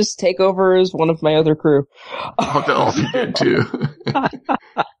dies, I'll just take over as one of my other crew. I'll be good too.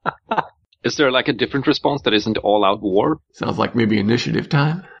 Is there a different response that isn't all-out war? Sounds like maybe initiative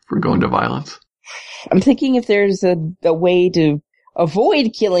time if we're going to violence. I'm thinking if there's a way to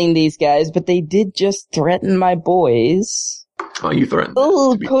avoid killing these guys, but they did just threaten my boys. Oh, you threatened.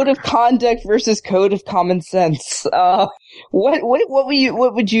 Oh, code of conduct versus code of common sense. What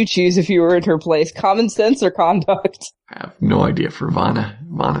would you choose if you were in her place? Common sense or conduct? I have no idea for Vana.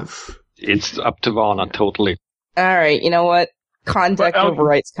 Vana's. It's up to Vana, totally. All right, you know what? Conduct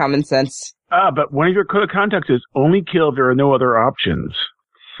overwrites common sense. But one of your code of conduct is only kill if there are no other options.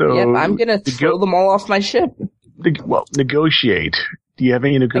 So yep, I'm gonna throw them all off my ship. Negotiate. Do you have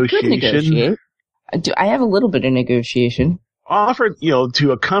any negotiation? I could negotiate. I have a little bit of negotiation. Offer,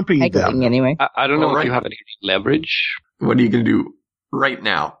 to accompany them. Anyway. I don't know if you have any leverage. What are you going to do right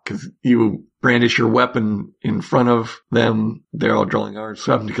now? Because you brandish your weapon in front of them. They're all drawing arms.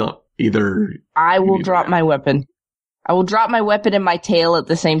 So either. I will drop my weapon. I will drop my weapon and my tail at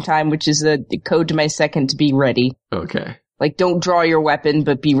the same time, which is the code to my second to be ready. Okay. Like, don't draw your weapon,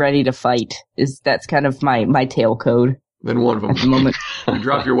 but be ready to fight. That's kind of my tail code. Then one of them, at the moment. You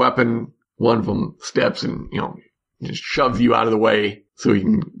drop your weapon, one of them steps and, just shoves you out of the way so you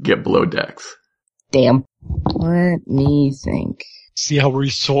can get below decks. Damn. Let me think. See how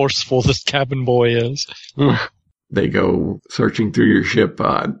resourceful this cabin boy is. They go searching through your ship.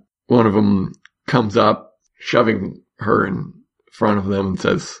 One of them comes up, shoving her in front of them and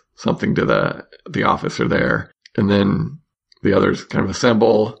says something to the officer there. And then the others kind of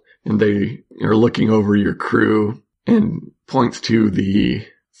assemble and they are looking over your crew and points to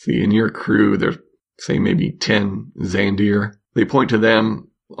in your crew, there's say maybe 10 Xandir. They point to them.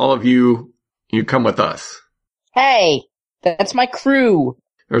 All of you come with us. Hey, that's my crew.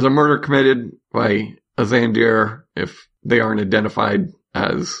 There's a murder committed by a Xandir. If they aren't identified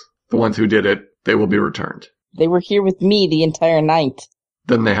as the ones who did it, they will be returned. They were here with me the entire night.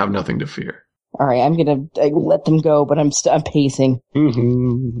 Then they have nothing to fear. All right, I'm gonna let them go, but I'm pacing.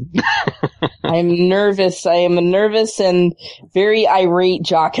 I'm nervous. I am a nervous and very irate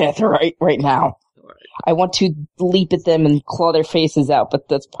Jocketh right now. I want to leap at them and claw their faces out, but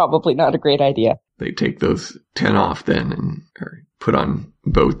that's probably not a great idea. They take those 10 off then and are put on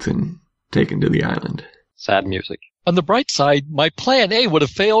boats and taken to the island. Sad music. On the bright side, my plan A would have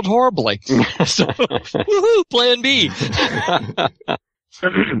failed horribly. So, woohoo, plan B.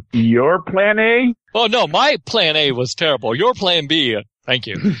 Your plan A? Oh, no, my plan A was terrible. Your plan B, thank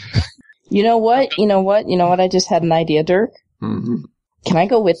you. You know what? I just had an idea, Dirk. Mm-hmm. Can I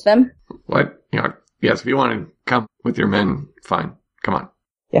go with them? What? Yes, if you want to come with your men, fine. Come on.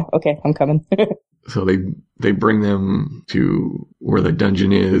 Yeah, okay, I'm coming. So they bring them to where the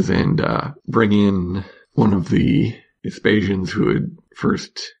dungeon is and bring in one of the Vespasians who had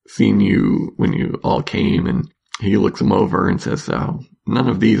first seen you when you all came, and he looks them over and says, none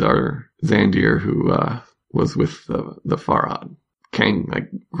of these are Xandir who was with the Farad. Kang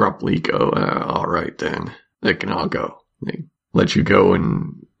grumpily go, all right then, they can all go. They let you go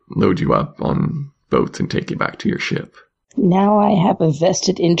and load you up on boats and take you back to your ship. Now I have a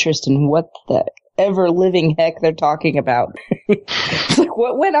vested interest in what the ever-living heck they're talking about. It's like,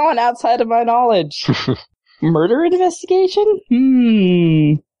 what went on outside of my knowledge? Murder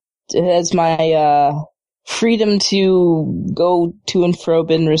investigation? Has my freedom to go to and fro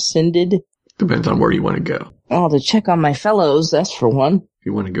been rescinded? Depends on where you want to go. Oh, to check on my fellows, that's for one. If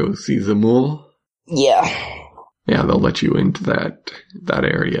you want to go see Zamul? Yeah. Yeah, they'll let you into that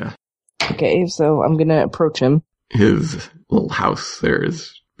area. Okay, so I'm gonna approach him. His little house there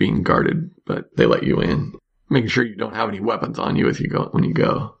is being guarded, but they let you in. Making sure you don't have any weapons on you when you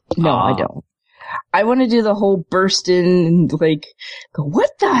go. No, I don't. I want to do the whole burst in and go,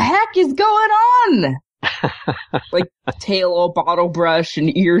 what the heck is going on? Tail all bottle brush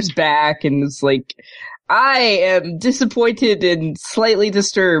and ears back, and it's I am disappointed and slightly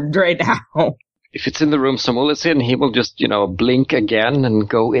disturbed right now. If it's in the room Samul is in, he will just, blink again and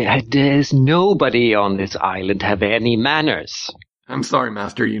go, there's nobody on this island have any manners. I'm sorry,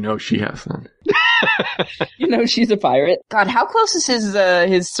 Master. She has none. She's a pirate. God, how close is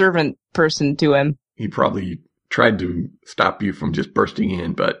his servant person to him? He probably tried to stop you from just bursting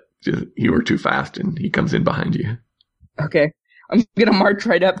in, but you were too fast and he comes in behind you. Okay. I'm gonna march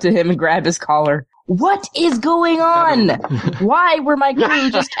right up to him and grab his collar. What is going on? Why were my crew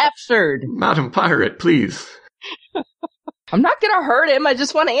just captured? Madam Pirate, please. I'm not gonna hurt him. I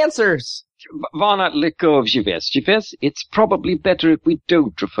just want answers. Vana, let go of Gives. Gives, it's probably better if we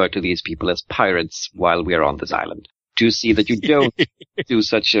don't refer to these people as pirates while we're on this island. To see that you don't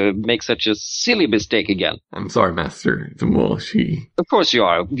make such a silly mistake again. I'm sorry, Master Zamul. Of course you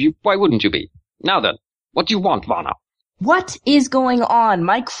are. Why wouldn't you be? Now then, what do you want, Vana? What is going on?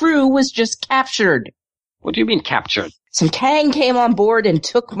 My crew was just captured. What do you mean captured? Some Kang came on board and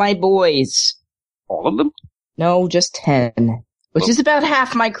took my boys. All of them? No, just 10. Which is about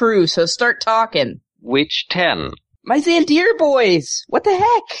half my crew, so start talking. Which 10? My Zandir boys! What the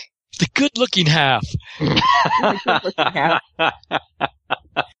heck? The good-looking half.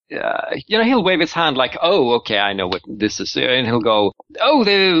 He'll wave his hand like, oh, okay, I know what this is. And he'll go, oh,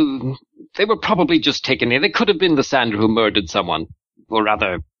 they were probably just taken in. They could have been the Sandra who murdered someone. Or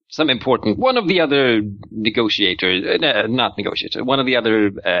rather, one of the other one of the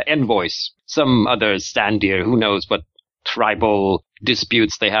other envoys. Some other Sandir, who knows what tribal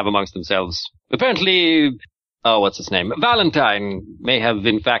disputes they have amongst themselves. Apparently, what's his name? Valentine may have,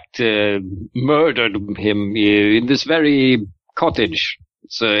 in fact, murdered him in this very cottage.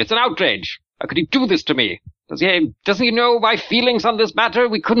 It's an outrage. How could he do this to me? Doesn't he know my feelings on this matter?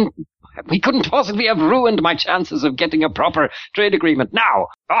 We couldn't possibly have ruined my chances of getting a proper trade agreement now.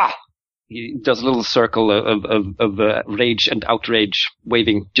 He does a little circle of rage and outrage,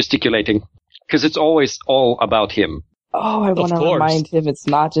 waving, gesticulating. Because it's always all about him. Oh, I want to remind him it's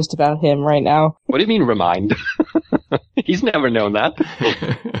not just about him right now. What do you mean, remind? He's never known that.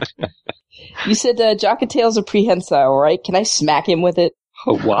 You said Jockatail's a prehensile, right? Can I smack him with it?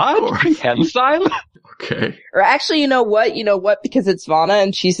 What? Prehensile? Okay. Or actually, you know what? Because it's Vana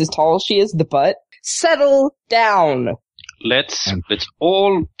and she's as tall as she is, the butt. Settle down. Let's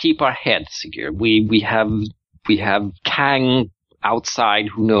all keep our heads here. We have Kang outside.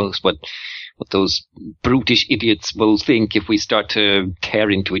 Who knows what those brutish idiots will think if we start to tear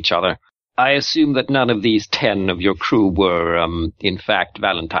into each other. I assume that none of these 10 of your crew were, in fact,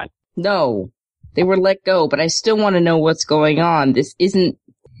 Valentine. No. They were let go, but I still want to know what's going on. This isn't...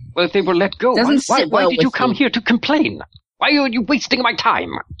 Well, if they were let go, why did you come here to complain? Why are you wasting my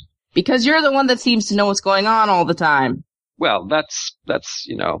time? Because you're the one that seems to know what's going on all the time. Well, that's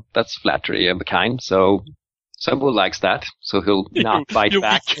flattery of a kind, so Samuel likes that, so he'll not bite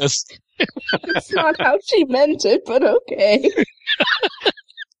back. That's not how she meant it, but okay.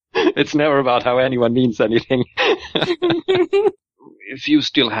 It's never about how anyone means anything. If you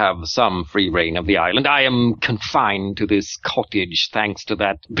still have some free reign of the island, I am confined to this cottage thanks to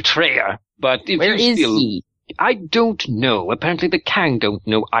that betrayer. But if Where is he? I don't know. Apparently the Kang don't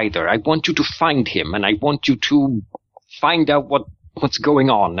know either. I want you to find him, and I want you to find out what's going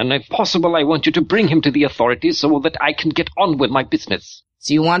on. And if possible, I want you to bring him to the authorities so that I can get on with my business.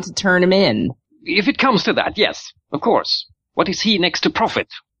 So you want to turn him in? If it comes to that, yes, of course. What is he next to Prophet?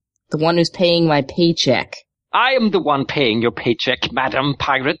 The one who's paying my paycheck. I am the one paying your paycheck, Madam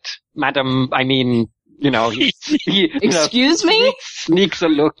Pirate. Madam, I mean, Excuse me? Sneaks a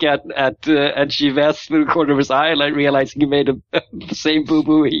look at Gives through the corner of his eye, like realizing he made the same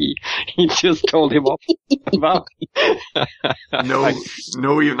boo-boo he just told him off about. No,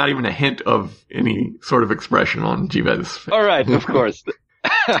 not even a hint of any sort of expression on Gives' face. All right, of course.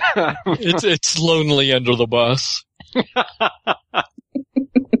 It's lonely under the bus.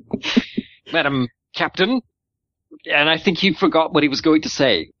 Madam Captain. And I think he forgot what he was going to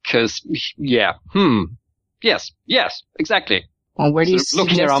say, because, yes, exactly. Well, where do you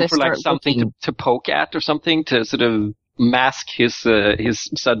looking around for like something to poke at or something to sort of mask his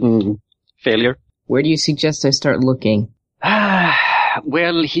sudden failure? Where do you suggest I start looking?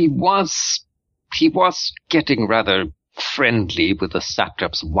 Well, he was getting rather friendly with the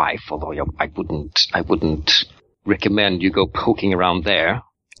satrap's wife, although I wouldn't recommend you go poking around there.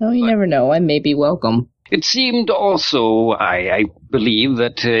 Oh, you never know. I may be welcome. It seemed also, I believe,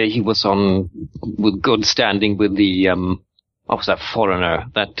 that he was with good standing with the, what was that foreigner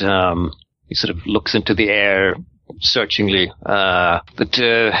that, he sort of looks into the air searchingly,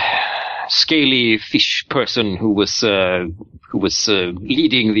 that, scaly fish person who was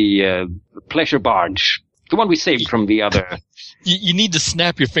leading the, pleasure barge. The one we saved from the other. You need to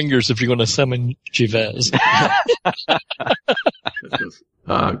snap your fingers if you're going to summon Gives.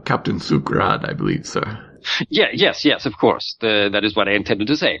 Captain Sukrad, I believe, sir. Yeah, yes, of course. That is what I intended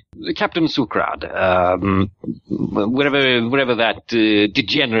to say. Captain Sukrad, wherever that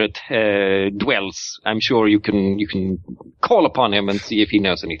degenerate dwells, I'm sure you can call upon him and see if he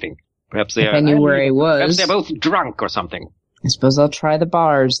knows anything. Perhaps they are. I knew where he was. Perhaps they're both drunk or something. I suppose I'll try the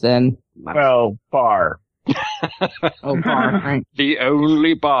bars then. Well, bar. Oh, bar, right. The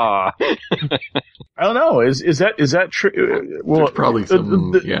only bar. I don't know. Is that true? Well, there's probably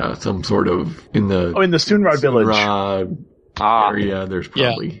some sort of in the Sunrad village area. There's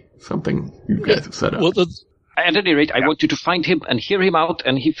probably something you guys have set up. Well, at any rate, I want you to find him and hear him out.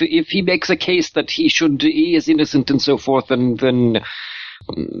 And if he makes a case that he is innocent and so forth, then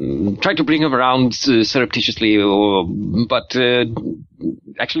try to bring him around surreptitiously, but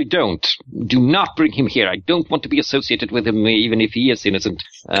actually don't. Do not bring him here. I don't want to be associated with him, even if he is innocent.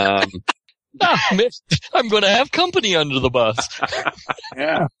 I'm going to have company under the bus.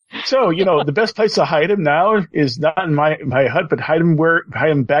 Yeah. So, the best place to hide him now is not in my hut, but hide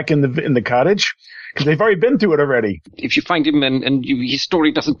him back in the cottage, because they've already been through it already. If you find him and his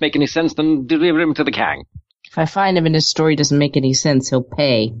story doesn't make any sense, then deliver him to the Kang. If I find him and his story doesn't make any sense, he'll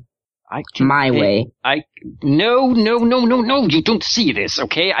pay. My way. No, you don't see this,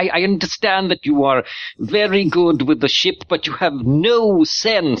 okay? I understand that you are very good with the ship, but you have no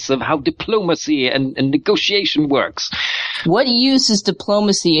sense of how diplomacy and negotiation works. What use is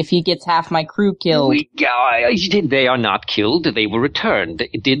diplomacy if he gets half my crew killed? They are not killed. They were returned.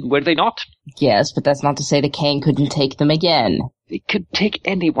 Were they not? Yes, but that's not to say the Kang couldn't take them again. They could take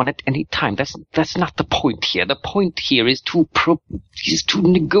anyone at any time. That's not the point here. The point here is to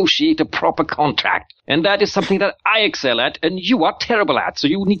negotiate a proper contract. And that is something that I excel at, and you are terrible at, so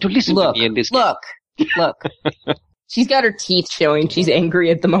you need to listen to me in this case. Look. She's got her teeth showing. She's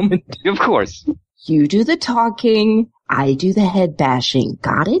angry at the moment. Of course. You do the talking, I do the head bashing.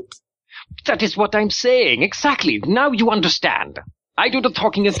 Got it? That is what I'm saying. Exactly. Now you understand. I do the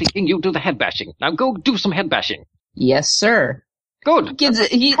talking and thinking, you do the head bashing. Now go do some head bashing. Yes, sir. Good. He gives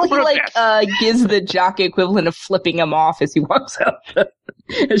the jock equivalent of flipping him off as he walks out.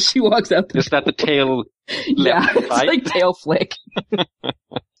 As she walks out. Is that the tail? Yeah, it's like tail flick.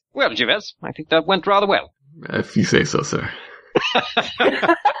 Well, Jivez, I think that went rather well. If you say so, sir.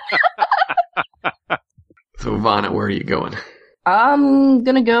 So, Vanna, where are you going? I'm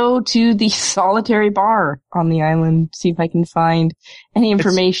gonna go to the solitary bar on the island, see if I can find any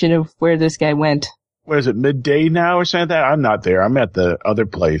information of where this guy went. What is it, midday now or something like that? I'm not there. I'm at the other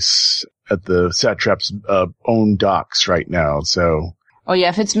place, at the Satrap's own docks right now, so. Oh yeah,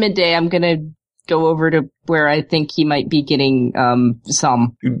 if it's midday, I'm gonna go over to where I think he might be getting,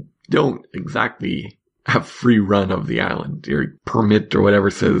 some. You don't exactly have free run of the island. Your permit or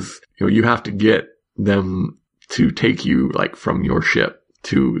whatever says, you have to get them to take you, like, from your ship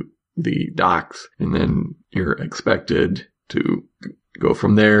to the docks, and then you're expected to go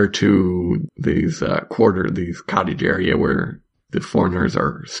from there to these cottage area where the foreigners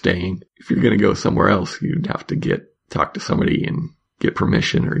are staying. If you're going to go somewhere else, you'd have to talk to somebody and get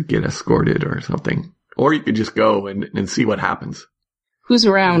permission or get escorted or something. Or you could just go and see what happens. Who's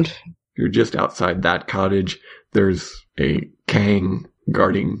around? You're just outside that cottage. There's a Kang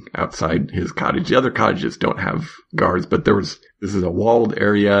guarding outside his cottage. The other cottages don't have guards, but this is a walled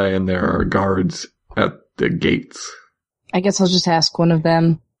area and there are guards at the gates. I guess I'll just ask one of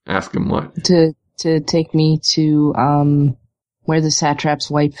them. Ask him what? To take me to, where the Satrap's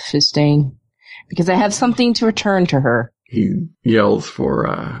wife is staying. Because I have something to return to her. He yells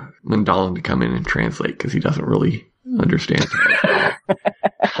for, Mandalin to come in and translate because he doesn't really understand.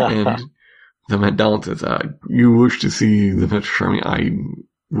 And the Mandalin says, you wish to see the Metrosharmi? I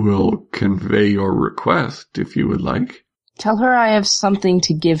will convey your request if you would like. Tell her I have something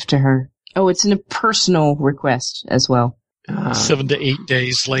to give to her. Oh, it's a personal request as well. 7 to 8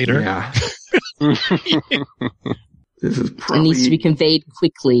 days later. Yeah. This is probably... It needs to be conveyed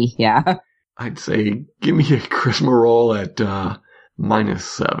quickly, yeah. I'd say give me a charisma roll at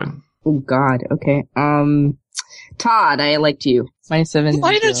 -7. Oh, God, okay. Todd, I elect you. -7.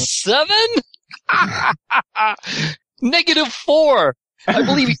 -7? -4. I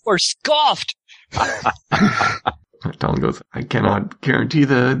believe you are scoffed. Don goes, I cannot guarantee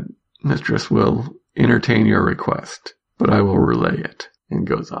the mistress will entertain your request, but I will relay it, and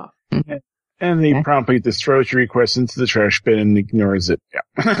goes off. And he promptly just throws your request into the trash bin and ignores it.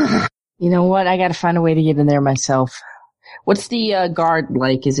 Yeah. You know what? I gotta find a way to get in there myself. What's the guard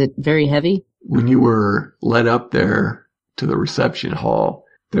like? Is it very heavy? When you were led up there to the reception hall,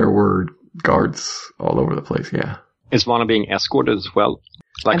 there were guards all over the place, yeah. Is Vanna being escorted as well?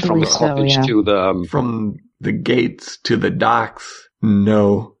 Like from the cottage to the... From the gates to the docks,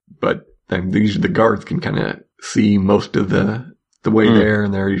 no. But the guards can kind of see most of the way there,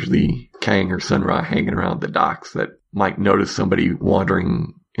 and they're usually Kang or Sun-Ra hanging around the docks that might notice somebody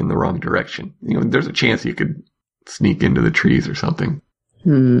wandering in the wrong direction. There's a chance you could sneak into the trees or something.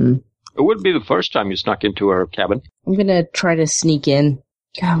 It wouldn't be the first time you snuck into her cabin. I'm gonna try to sneak in.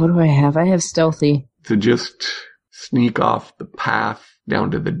 God, what do I have? I have stealthy. To just sneak off the path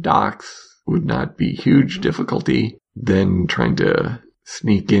down to the docks would not be huge difficulty. Then trying to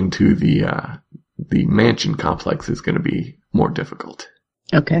sneak into the mansion complex is going to be more difficult.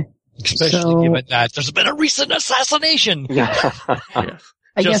 Okay. Especially given that there's been a recent assassination. Yes.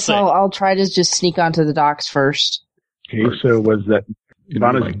 I guess I'll try to just sneak onto the docks first. Okay, so was that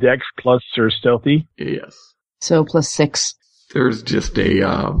Vanna's dex plus her stealthy? Yes. So +6. There's just a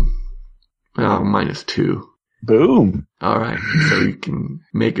 -2. Boom. All right. So you can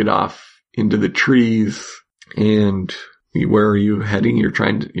make it off into the trees, and Where are you heading?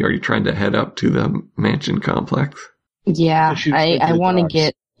 Are you trying to head up to the mansion complex? Yeah, I want to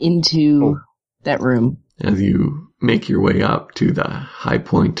get into that room. As you make your way up to the high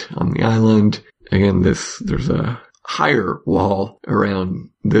point on the island, again, there's a higher wall around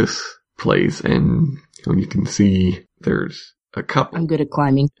this place, and you can see there's a couple. I'm good at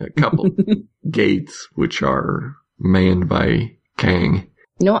climbing. A couple gates which are manned by Kang.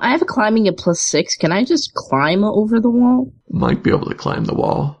 I have a climbing at +6. Can I just climb over the wall? Might be able to climb the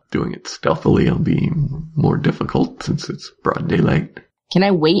wall. Doing it stealthily will be more difficult since it's broad daylight. Can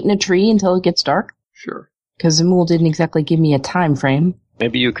I wait in a tree until it gets dark? Sure. Because Zamul didn't exactly give me a time frame.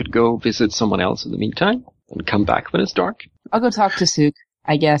 Maybe you could go visit someone else in the meantime and come back when it's dark. I'll go talk to Sook,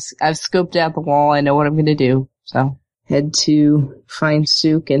 I guess. I've scoped out the wall. I know what I'm going to do. So head to find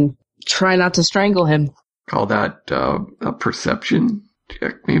Sook and try not to strangle him. Call that a perception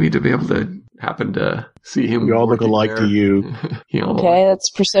check, maybe, to be able to happen to see him. We all look alike to you. Okay, that's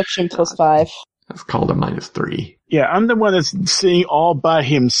perception +5. That's called a -3. Yeah, I'm the one that's sitting all by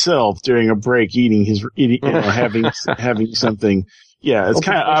himself during a break, having something. Yeah, it's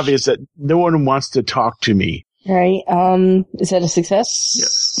kind of obvious that no one wants to talk to me. All right. Is that a success?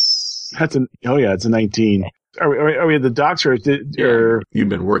 Yes. It's a 19. Are we at the docks or? You've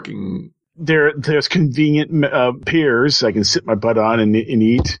been working. There's convenient piers I can sit my butt on and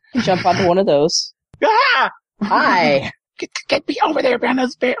eat. Jump onto one of those. Ah! Hi. Get me over there,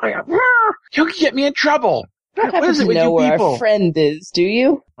 Banna's bear. You can get me in trouble. I don't happen to know where our friend is, do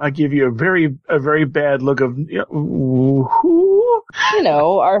you? I give you a very bad look of who?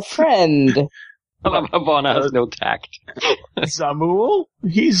 Our friend. Vanna has no tact. Zamul?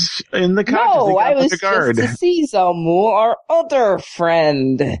 He's in the car. No, I was just to see Zamul, our other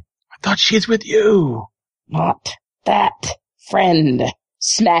friend. I thought she's with you. Not that friend.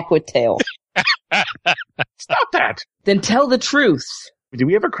 Smack with tail. Stop that. Then tell the truth. Do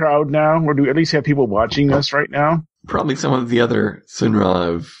we have a crowd now, or do we at least have people watching us right now? Probably some of the other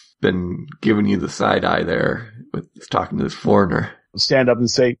Sunra have been giving you the side eye there with talking to this foreigner. Stand up and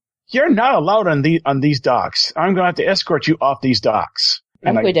say, "You're not allowed on these docks. I'm going to have to escort you off these docks."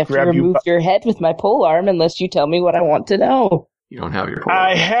 I'm going to have to remove your head with my pole arm unless you tell me what I want to know. You don't have your pole.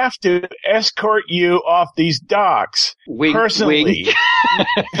 I have to escort you off these docks. Wink, personally. wink.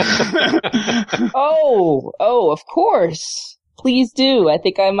 Oh, of course. Please do. I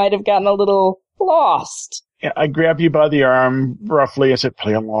think I might have gotten a little lost. Yeah, I grab you by the arm, roughly. I said,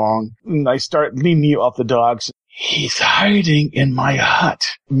 "Play along." And I start leaning you off the docks. "He's hiding in my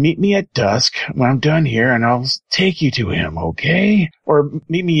hut. Meet me at dusk when I'm done here, and I'll take you to him, okay? Or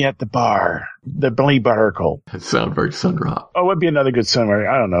meet me at the bar, the Billy Barkle." That sounds very Sunra. Oh, it'd be another good summary.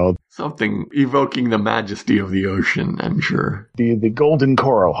 I don't know. Something evoking the majesty of the ocean, I'm sure. The Golden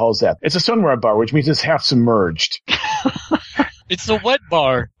Coral. How's that? It's a Sunra bar, which means it's half submerged. It's a wet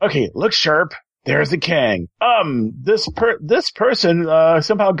bar. Okay, look sharp. There's the Kang. This person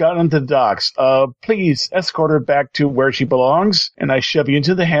somehow got into the docks. Please escort her back to where she belongs, and I shove you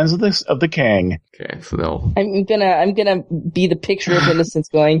into the hands of the Kang. Okay, so they'll. I'm gonna be the picture of innocence,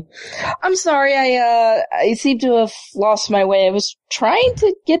 going, "I'm sorry, I seem to have lost my way. I was trying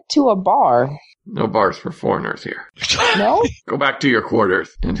to get to a bar." No bars for foreigners here. No? Go back to your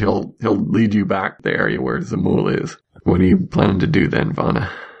quarters, and he'll lead you back to the area where Zamul is. What are you planning to do then, Vanna?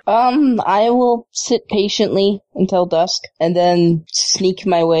 I will sit patiently until dusk, and then sneak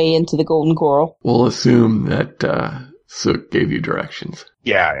my way into the Golden Coral. We'll assume that Sook gave you directions.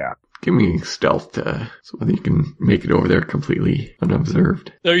 Yeah. Give me stealth so that you can make it over there completely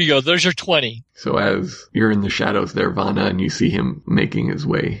unobserved. There you go. There's your 20. So as you're in the shadows there, Vanna, and you see him making his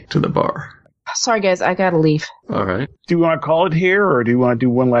way to the bar. Sorry, guys, I gotta leave. All right. Do you want to call it here, or do you want to do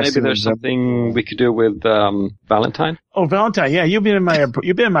one last Maybe thing? there's something we could do with Valentine. Oh, Valentine, yeah, you've been in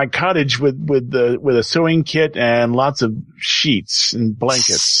my cottage with a sewing kit and lots of sheets and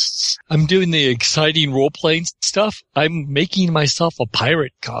blankets. I'm doing the exciting role-playing stuff. I'm making myself a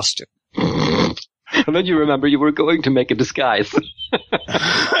pirate costume. And then you remember you were going to make a disguise.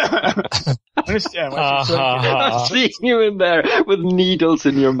 I understand. I'm seeing you in there with needles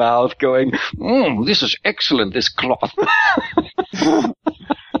in your mouth going, this is excellent, this cloth.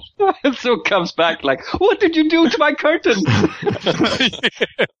 And so comes back like, what did you do to my curtains?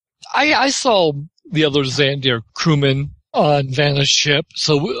 I saw the other Xandir crewmen on Vanna's ship,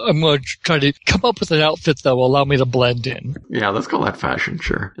 so I'm going to try to come up with an outfit that will allow me to blend in. Yeah, let's call that fashion,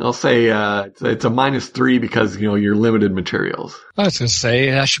 sure. I'll say it's a -3 because, you're limited materials. I was going to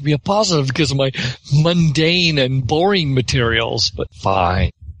say that should be a positive because of my mundane and boring materials, but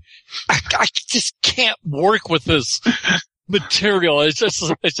fine. I just can't work with this material. It's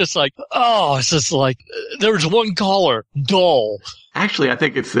just like, there's one color, dull. Actually, I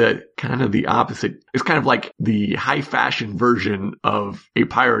think it's kind of the opposite. It's kind of like the high fashion version of a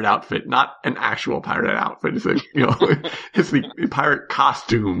pirate outfit, not an actual pirate outfit. It's it's the pirate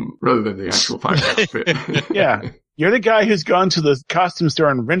costume rather than the actual pirate outfit. Yeah. You're the guy who's gone to the costume store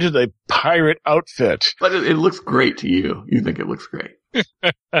and rented a pirate outfit. But it looks great to you. You think it looks great.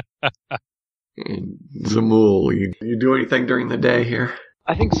 And Zamul, you do anything during the day here?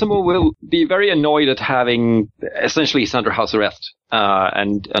 I think Samul will be very annoyed at having essentially he's under house arrest,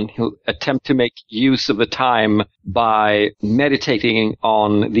 and he'll attempt to make use of the time by meditating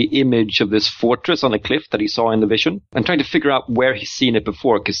on the image of this fortress on the cliff that he saw in the vision, and trying to figure out where he's seen it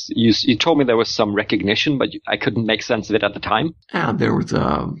before, because you told me there was some recognition, but I couldn't make sense of it at the time. Yeah, there was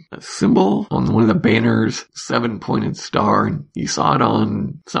a symbol on one of the banners, 7-pointed star, and you saw it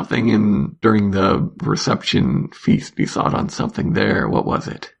on something during the reception feast. You saw it on something there. What was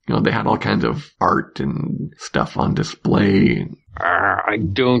it? They had all kinds of art and stuff on display. I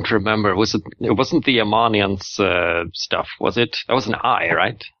don't remember. It wasn't the Amanians stuff, was it? That was an eye,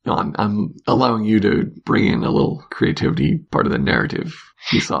 right? No, I'm allowing you to bring in a little creativity part of the narrative.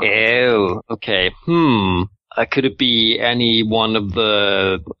 You saw it. Oh, okay. Could it be any one of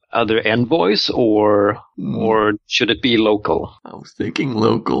the other envoys, or should it be local? I was thinking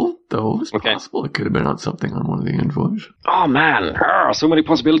local, though it's possible it could have been on something on one of the envoys. Oh man, so many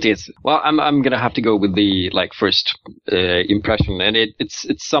possibilities. Well, I'm gonna have to go with the first impression, and it's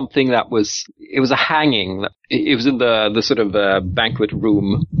something that was a hanging. It was in the sort of banquet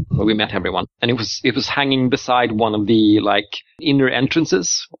room where we met everyone, and it was hanging beside one of the inner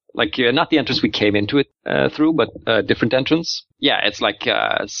entrances. Not the entrance we came into it through, but a different entrance. Yeah, it's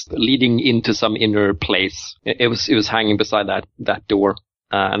leading into some inner place. It was hanging beside that door.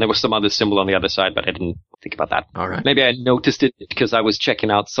 And there was some other symbol on the other side, but I didn't think about that. All right. Maybe I noticed it because I was checking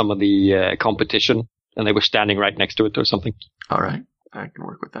out some of the competition, and they were standing right next to it or something. All right. I can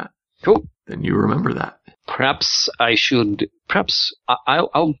work with that. Cool. Then you remember that. Perhaps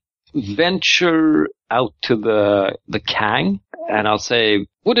I'll venture out to the Kang, and I'll say,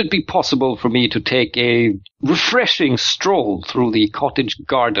 would it be possible for me to take a refreshing stroll through the cottage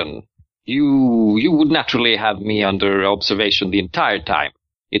garden? You would naturally have me under observation the entire time.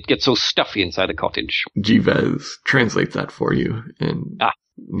 It gets so stuffy inside the cottage. Jivez translates that for you, and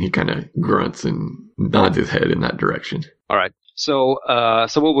he kind of grunts and nods his head in that direction. All right. So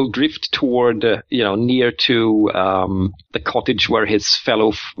we'll drift toward, near to the cottage where his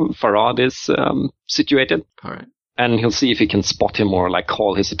fellow Farad is situated. All right. And he'll see if he can spot him or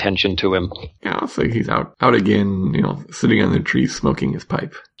call his attention to him. Yeah, I'll say he's out again, sitting on the tree smoking his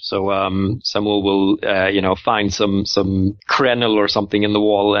pipe. So Samuel will, find some krenel or something in the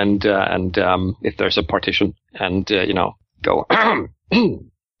wall, and if there's a partition, and go,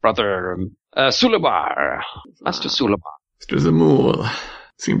 Brother Sulabar, Master Sulabar. Mr. Zamul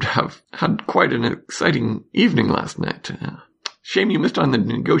seemed to have had quite an exciting evening last night. Shame you missed on the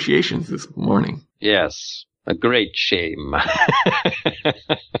negotiations this morning. Yes, a great shame.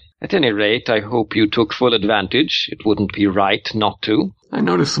 At any rate, I hope you took full advantage. It wouldn't be right not to. I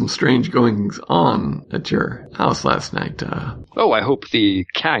noticed some strange goings on at your house last night. Oh, I hope the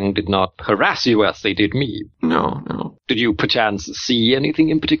Kang did not harass you as they did me. No. Did you perchance see anything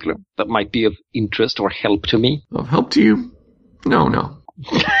in particular that might be of interest or help to me? Of help to you? No.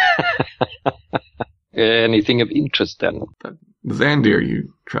 Anything of interest, then? That Xandir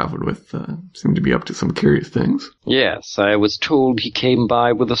you traveled with seemed to be up to some curious things. Yes, I was told he came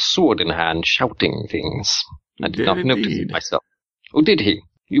by with a sword in hand, shouting things. I did not notice it myself. Oh, did he?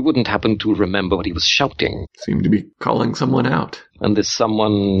 You wouldn't happen to remember what he was shouting? Seemed to be calling someone out. And this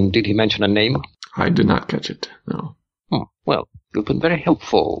someone, did he mention a name? I did not catch it, no. Well, you've been very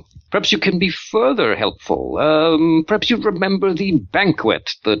helpful. Perhaps you can be further helpful. Perhaps you remember the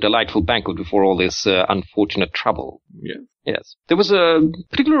banquet, the delightful banquet before all this unfortunate trouble. Yeah. Yes. There was a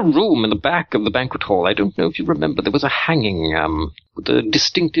particular room in the back of the banquet hall. I don't know if you remember. There was a hanging with a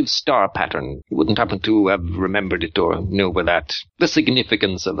distinctive star pattern. You wouldn't happen to have remembered it or know the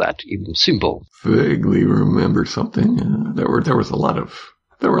significance of that symbol. Vaguely remember something. There were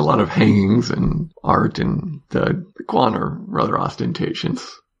a lot of hangings and art, and the Quan are rather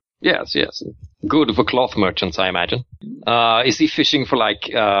ostentatious. Yes. Good for cloth merchants, I imagine. Is he fishing for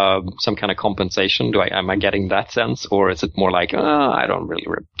some kind of compensation? Am I getting that sense? Or is it more I don't really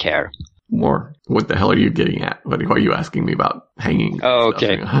care? More, what the hell are you getting at? What are you asking me about hanging? Oh,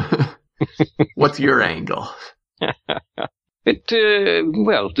 okay. What's your angle?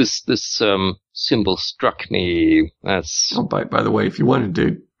 This symbol struck me as... Oh, by the way, if you wanted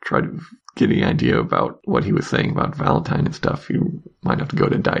to try to get any idea about what he was saying about Valentine and stuff, you might have to go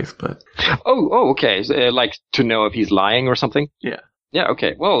to dice, but... Okay. So, like, to know if he's lying or something? Yeah. Yeah,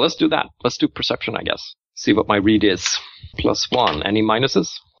 okay. Well, let's do that. Let's do perception, I guess. See what my read is. +1. Any minuses?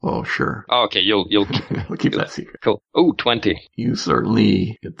 Oh, sure. Oh, okay, you'll I'll keep that secret. Cool. Oh, 20. You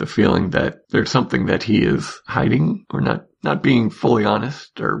certainly get the feeling that there's something that he is hiding or not being fully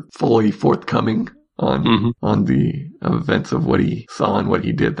honest or fully forthcoming on the events of what he saw and what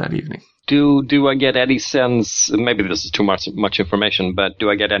he did that evening. Do I get any sense, maybe this is too much information, but do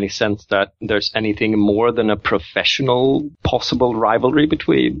I get any sense that there's anything more than a professional possible rivalry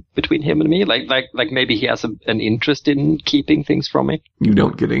between him and me? Like maybe he has an interest in keeping things from me? You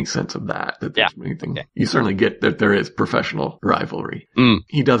don't get any sense of that there's anything. Yeah. You certainly get that there is professional rivalry.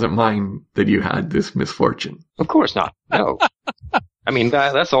 He doesn't mind that you had this misfortune. Of course not. No. I mean,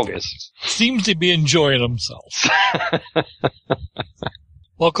 that's obvious. Seems to be enjoying himself.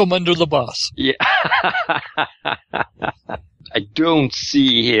 Welcome under the bus. Yeah. I don't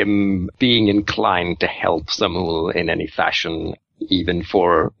see him being inclined to help Samul in any fashion, even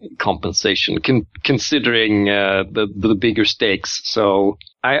for compensation, considering the bigger stakes. So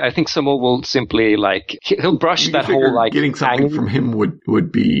I think Samul will simply, like, he'll brush that whole, like... Getting something from him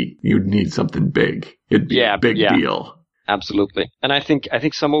would be, you'd need something big. It'd be a big deal. Absolutely. And I think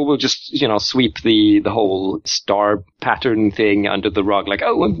Samul will just, sweep the whole star pattern thing under the rug, like,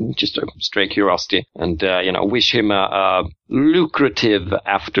 just a stray curiosity, and, wish him a lucrative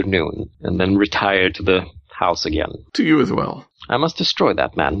afternoon, and then retire to the house again. To you as well. I must destroy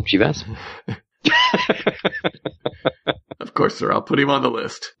that man, Jivas. Of course, sir. I'll put him on the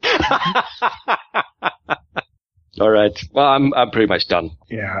list. All right. Well, I'm pretty much done.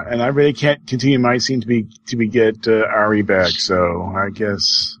 Yeah, and I really can't continue my scene to get Ari back. So I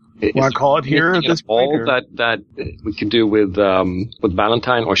guess want to call it here at this point. All that we could do with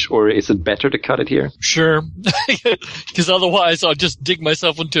Valentine, or is it better to cut it here? Sure, because otherwise I'll just dig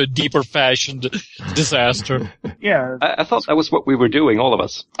myself into a deeper fashioned disaster. Yeah, I thought that was what we were doing, all of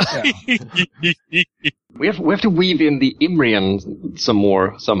us. Yeah. We have to weave in the Imrian some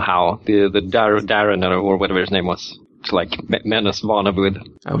more somehow. The Darren or whatever his name was, to like menace Vana with.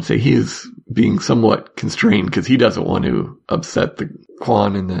 I would say he is being somewhat constrained because he doesn't want to upset the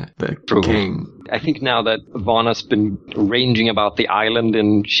Quan and the king. I think now that Vana's been ranging about the island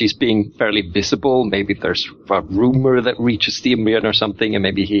and she's being fairly visible, maybe there's a rumor that reaches the Imrian or something, and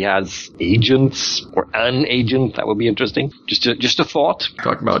maybe he has agents or an agent. That would be interesting. Just a thought.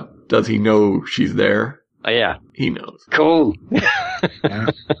 Talking about, does he know she's there? Yeah. He knows. Cool. Yeah.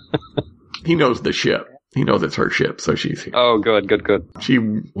 He knows the ship. He knows it's her ship, so she's here. Oh, good. She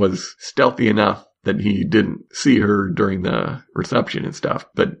was stealthy enough that he didn't see her during the reception and stuff,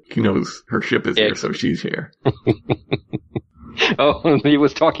 but he knows her ship is here, so she's here. Oh, he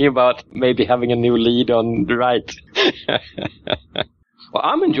was talking about maybe having a new lead on the right. Well,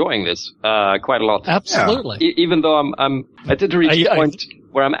 I'm enjoying this quite a lot. Absolutely. Even though I did reach the point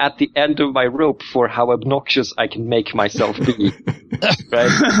where I'm at the end of my rope for how obnoxious I can make myself be.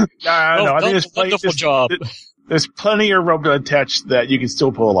 Right? No, I think there's wonderful job. There's plenty of rope to attach that you can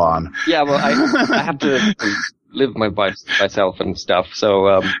still pull on. Yeah, well, I have to live by myself and stuff,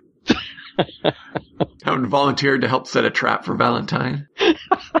 so... Haven't volunteered to help set a trap for Valentine.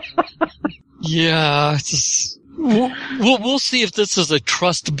 Yeah, we'll see if this is a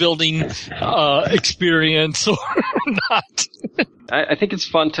trust building experience or not. I think it's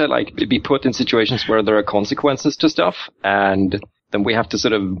fun to like be put in situations where there are consequences to stuff, and then we have to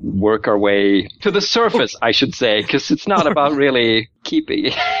sort of work our way to the surface, I should say, because it's not about really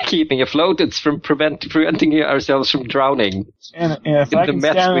keeping afloat. It's from preventing ourselves from drowning And if in I the can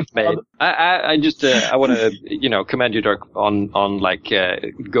mess stand we've made. I want to commend you, Dirk, on like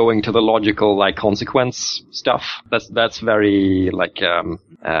going to the logical like consequence stuff. That's very like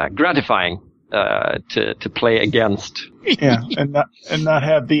gratifying to play against. Yeah, and not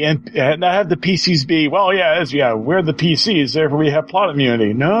have the PCs be, well, we're the PCs, therefore we have plot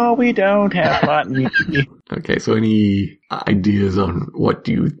immunity. No, we don't have plot immunity. Okay, so any ideas on what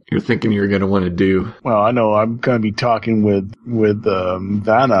you're thinking you're going to want to do? Well, I know I'm going to be talking with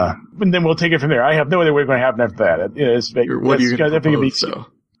Vanna, and then we'll take it from there. I have no idea what's going to happen after that. What are you going to propose, though?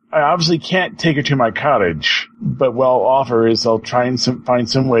 I obviously can't take her to my cottage, but what I'll offer is I'll try and find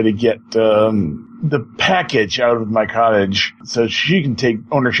some way to get the package out of my cottage so she can take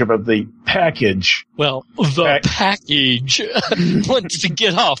ownership of the package. Well, the package wants to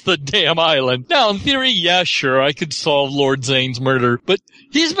get off the damn island. Now, in theory, yeah, sure, I could solve Lord Zane's murder, but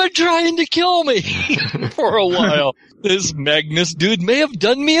he's been trying to kill me for a while. This Magnus dude may have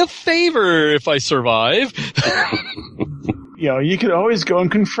done me a favor if I survive. You could always go and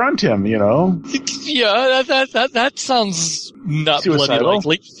confront him, Yeah, that sounds not bloody Suicidal?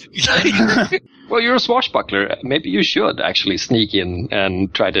 likely. Well, you're a swashbuckler. Maybe you should actually sneak in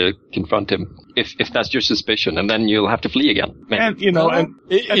and try to confront him, if that's your suspicion, and then you'll have to flee again. Maybe. And,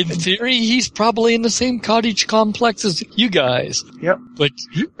 In theory, he's probably in the same cottage complex as you guys. Yep. But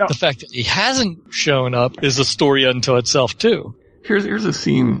the fact that he hasn't shown up is a story unto itself, too. Here's a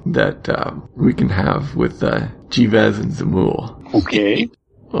scene that we can have with Jivez and Zamul. Okay.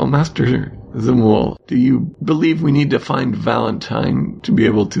 Well, Master Zamul, do you believe we need to find Valentine to be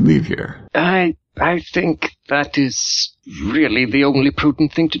able to leave here? I think that is really the only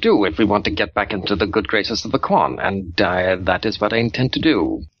prudent thing to do if we want to get back into the good graces of the Quan, and that is what I intend to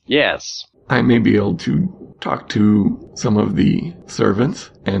do. Yes. I may be able to talk to some of the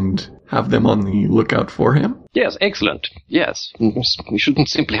servants and have them on the lookout for him. Yes, excellent. Yes. We shouldn't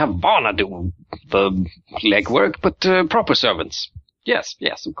simply have Barna do the legwork, but proper servants. Yes,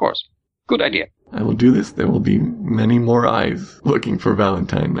 of course. Good idea. I will do this. There will be many more eyes looking for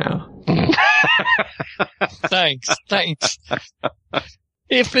Valentine now. Thanks.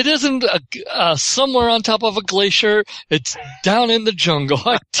 If it isn't somewhere on top of a glacier, it's down in the jungle,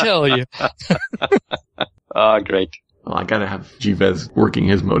 I tell you. Great. Well, I gotta have Jivez working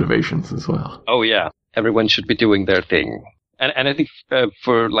his motivations as well. Oh, yeah. Everyone should be doing their thing. And I think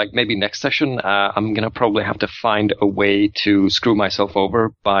for maybe next session, I'm going to probably have to find a way to screw myself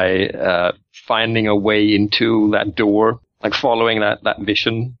over by finding a way into that door, following that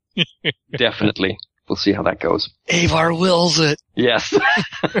vision. Definitely. We'll see how that goes. Avar wills it. Yes.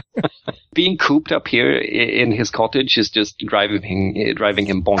 Being cooped up here in his cottage is just driving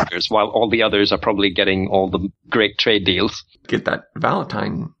him bonkers, while all the others are probably getting all the great trade deals. Get that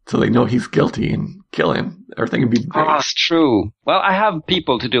Valentine so they know he's guilty and kill him. Everything would be great. Oh, that's true. Well, I have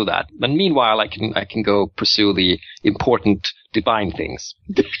people to do that. But meanwhile, I can go pursue the important divine things.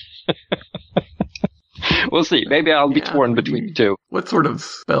 We'll see. Maybe I'll be torn between the two. What sort of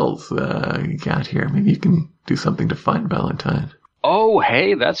spells you got here? Maybe you can do something to find Valentine. Oh,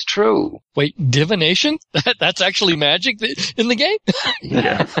 hey, that's true. Wait, divination? That's actually magic in the game?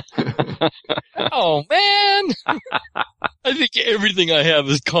 Yes. Oh, man. I think everything I have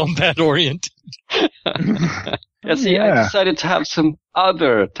is combat-oriented. Yeah, see, I decided to have some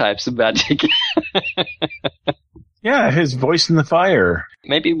other types of magic. Yeah, his voice in the fire.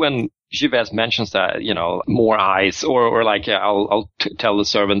 Maybe when Jivez mentions that, more eyes, or I'll tell the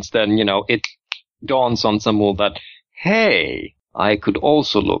servants, then, it dawns on Zamul that, hey, I could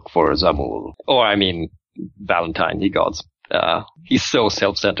also look for Zamul. Or, Valentine, ye gods. He's so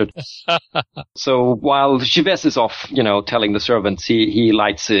self-centered. So while Jivez is off, telling the servants, he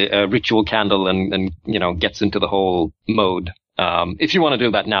lights a ritual candle and gets into the whole mode. If you want to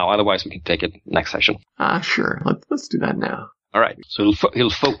do that now, otherwise we can take it next session. Sure. Let's do that now. All right. So he'll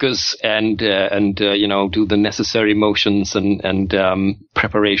focus and do the necessary motions and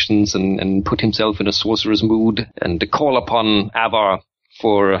preparations and put himself in a sorcerer's mood and call upon Avar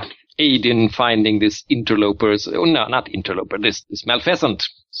for aid in finding this this Malfeasant,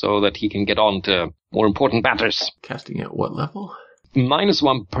 so that he can get on to more important matters. Casting at what level?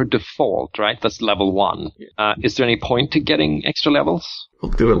 -1 per default, right? That's level 1. Is there any point to getting extra levels?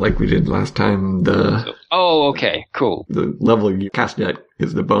 We'll do it like we did last time. Okay, cool. The level you cast at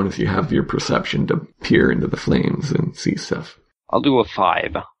is the bonus you have your perception to peer into the flames and see stuff. I'll do a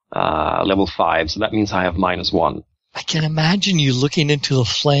 5, level 5, so that means I have -1. I can imagine you looking into the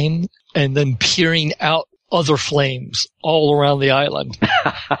flame and then peering out other flames all around the island.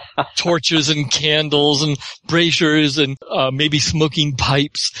 Torches and candles and braziers and maybe smoking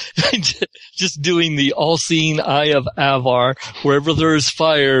pipes. Just doing the all-seeing eye of Avar. Wherever there is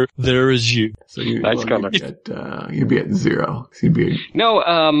fire, there is you. So you'd be at 0. So you'd be No,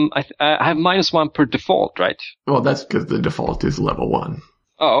 I have -1 per default, right? Well, that's because the default is level 1.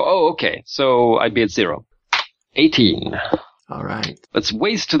 Oh, okay. So I'd be at 0. 18. All right. Let's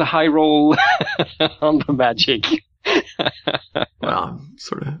waste to the high roll on the magic. Well, I'm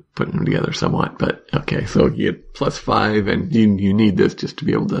sort of putting them together somewhat, but okay. So you get +5, and you need this just to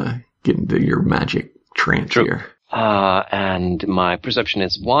be able to get into your magic trance here. And my perception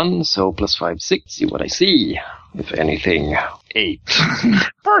is 1, so +5, 6. See what I see. If anything, 8.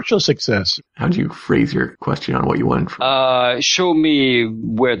 Partial success. How do you phrase your question on what you want from? Show me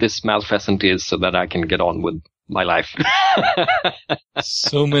where this Malfeasant is so that I can get on with my life.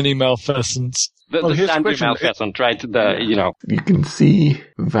 So many Malfeasants. The standard Malfeasant, right? You can see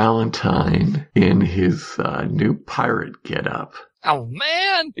Valentine in his new pirate getup. Oh,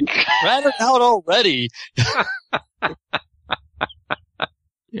 man! Ran it out already.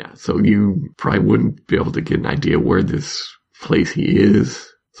 Yeah, so you probably wouldn't be able to get an idea where this place he is.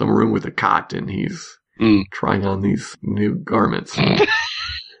 Some room with a cot, and he's trying on these new garments. He's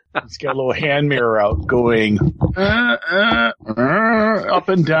got a little hand mirror out going up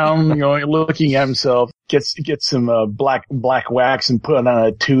and down, looking at himself. Gets some black wax and put on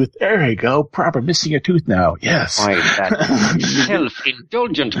a tooth. There you go. Proper. Missing a tooth now. Yes. Why, that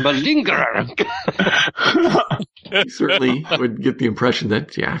self-indulgent malingerer. He certainly would get the impression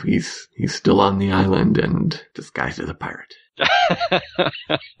that, he's still on the island and disguised as a pirate.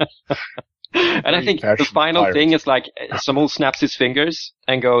 And I think the final thing is like Samul snaps his fingers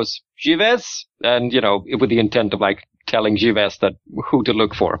and goes, Gives, and with the intent of like telling Gives that who to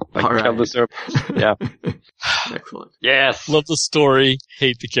look for. Like all right. Tell the servants. Yeah. Excellent. Yes. Love the story,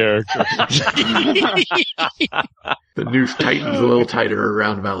 hate the character. The noose tightens a little tighter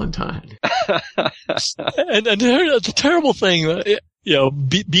around Valentine. and the terrible thing,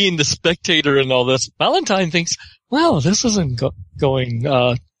 being the spectator and all this, Valentine thinks, well, this isn't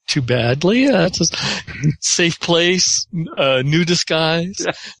going too badly. It's a safe place, new disguise.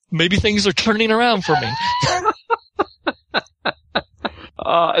 Maybe things are turning around for me.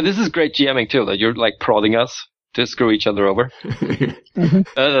 This is great GMing too, that you're like prodding us to screw each other over.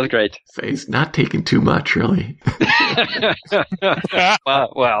 That's great. So he's not taking too much, really.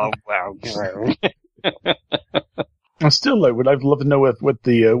 Well. I still would I'd love to know what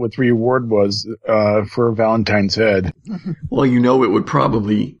the reward was for Valentine's head. Well, it would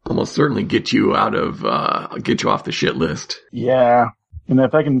probably almost certainly get you off the shit list. Yeah. And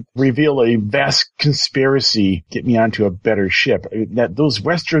if I can reveal a vast conspiracy, get me onto a better ship. Those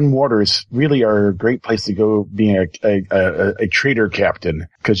Western waters really are a great place to go being a trader captain,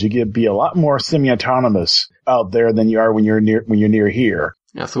 because you be a lot more semi-autonomous out there than you are when you're near here.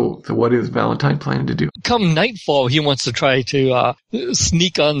 Yeah, so what is Valentine planning to do? Come nightfall, he wants to try to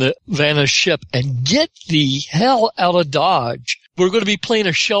sneak on the Vanna's ship and get the hell out of Dodge. We're going to be playing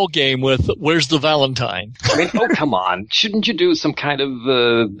a shell game with Where's the Valentine? I mean, come on. Shouldn't you do some kind of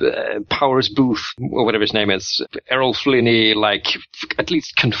Powers Booth, or whatever his name is, Errol Flynn, like, at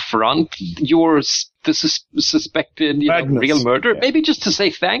least confront the suspected real murder? Yeah. Maybe just to say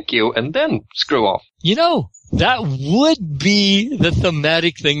thank you and then screw off. That would be the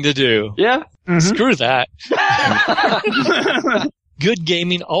thematic thing to do. Yeah. Mm-hmm. Screw that. Good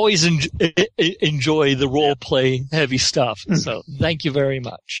gaming. Always enjoy the role play heavy stuff. So thank you very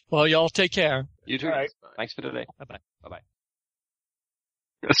much. Well, y'all take care. You too. All right. Thanks for today. Bye-bye. Bye-bye.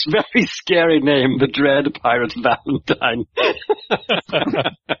 It's a very scary name, the Dread Pirate Valentine.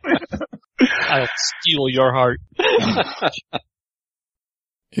 I'll steal your heart.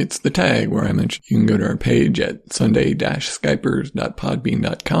 It's the tag where I mentioned you can go to our page at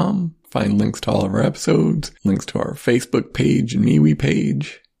sunday-skypers.podbean.com, find links to all of our episodes, links to our Facebook page and MeWe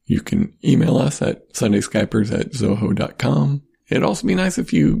page. You can email us at sundayskypers@zoho.com. It'd also be nice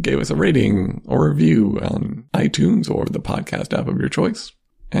if you gave us a rating or review on iTunes or the podcast app of your choice.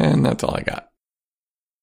 And that's all I got.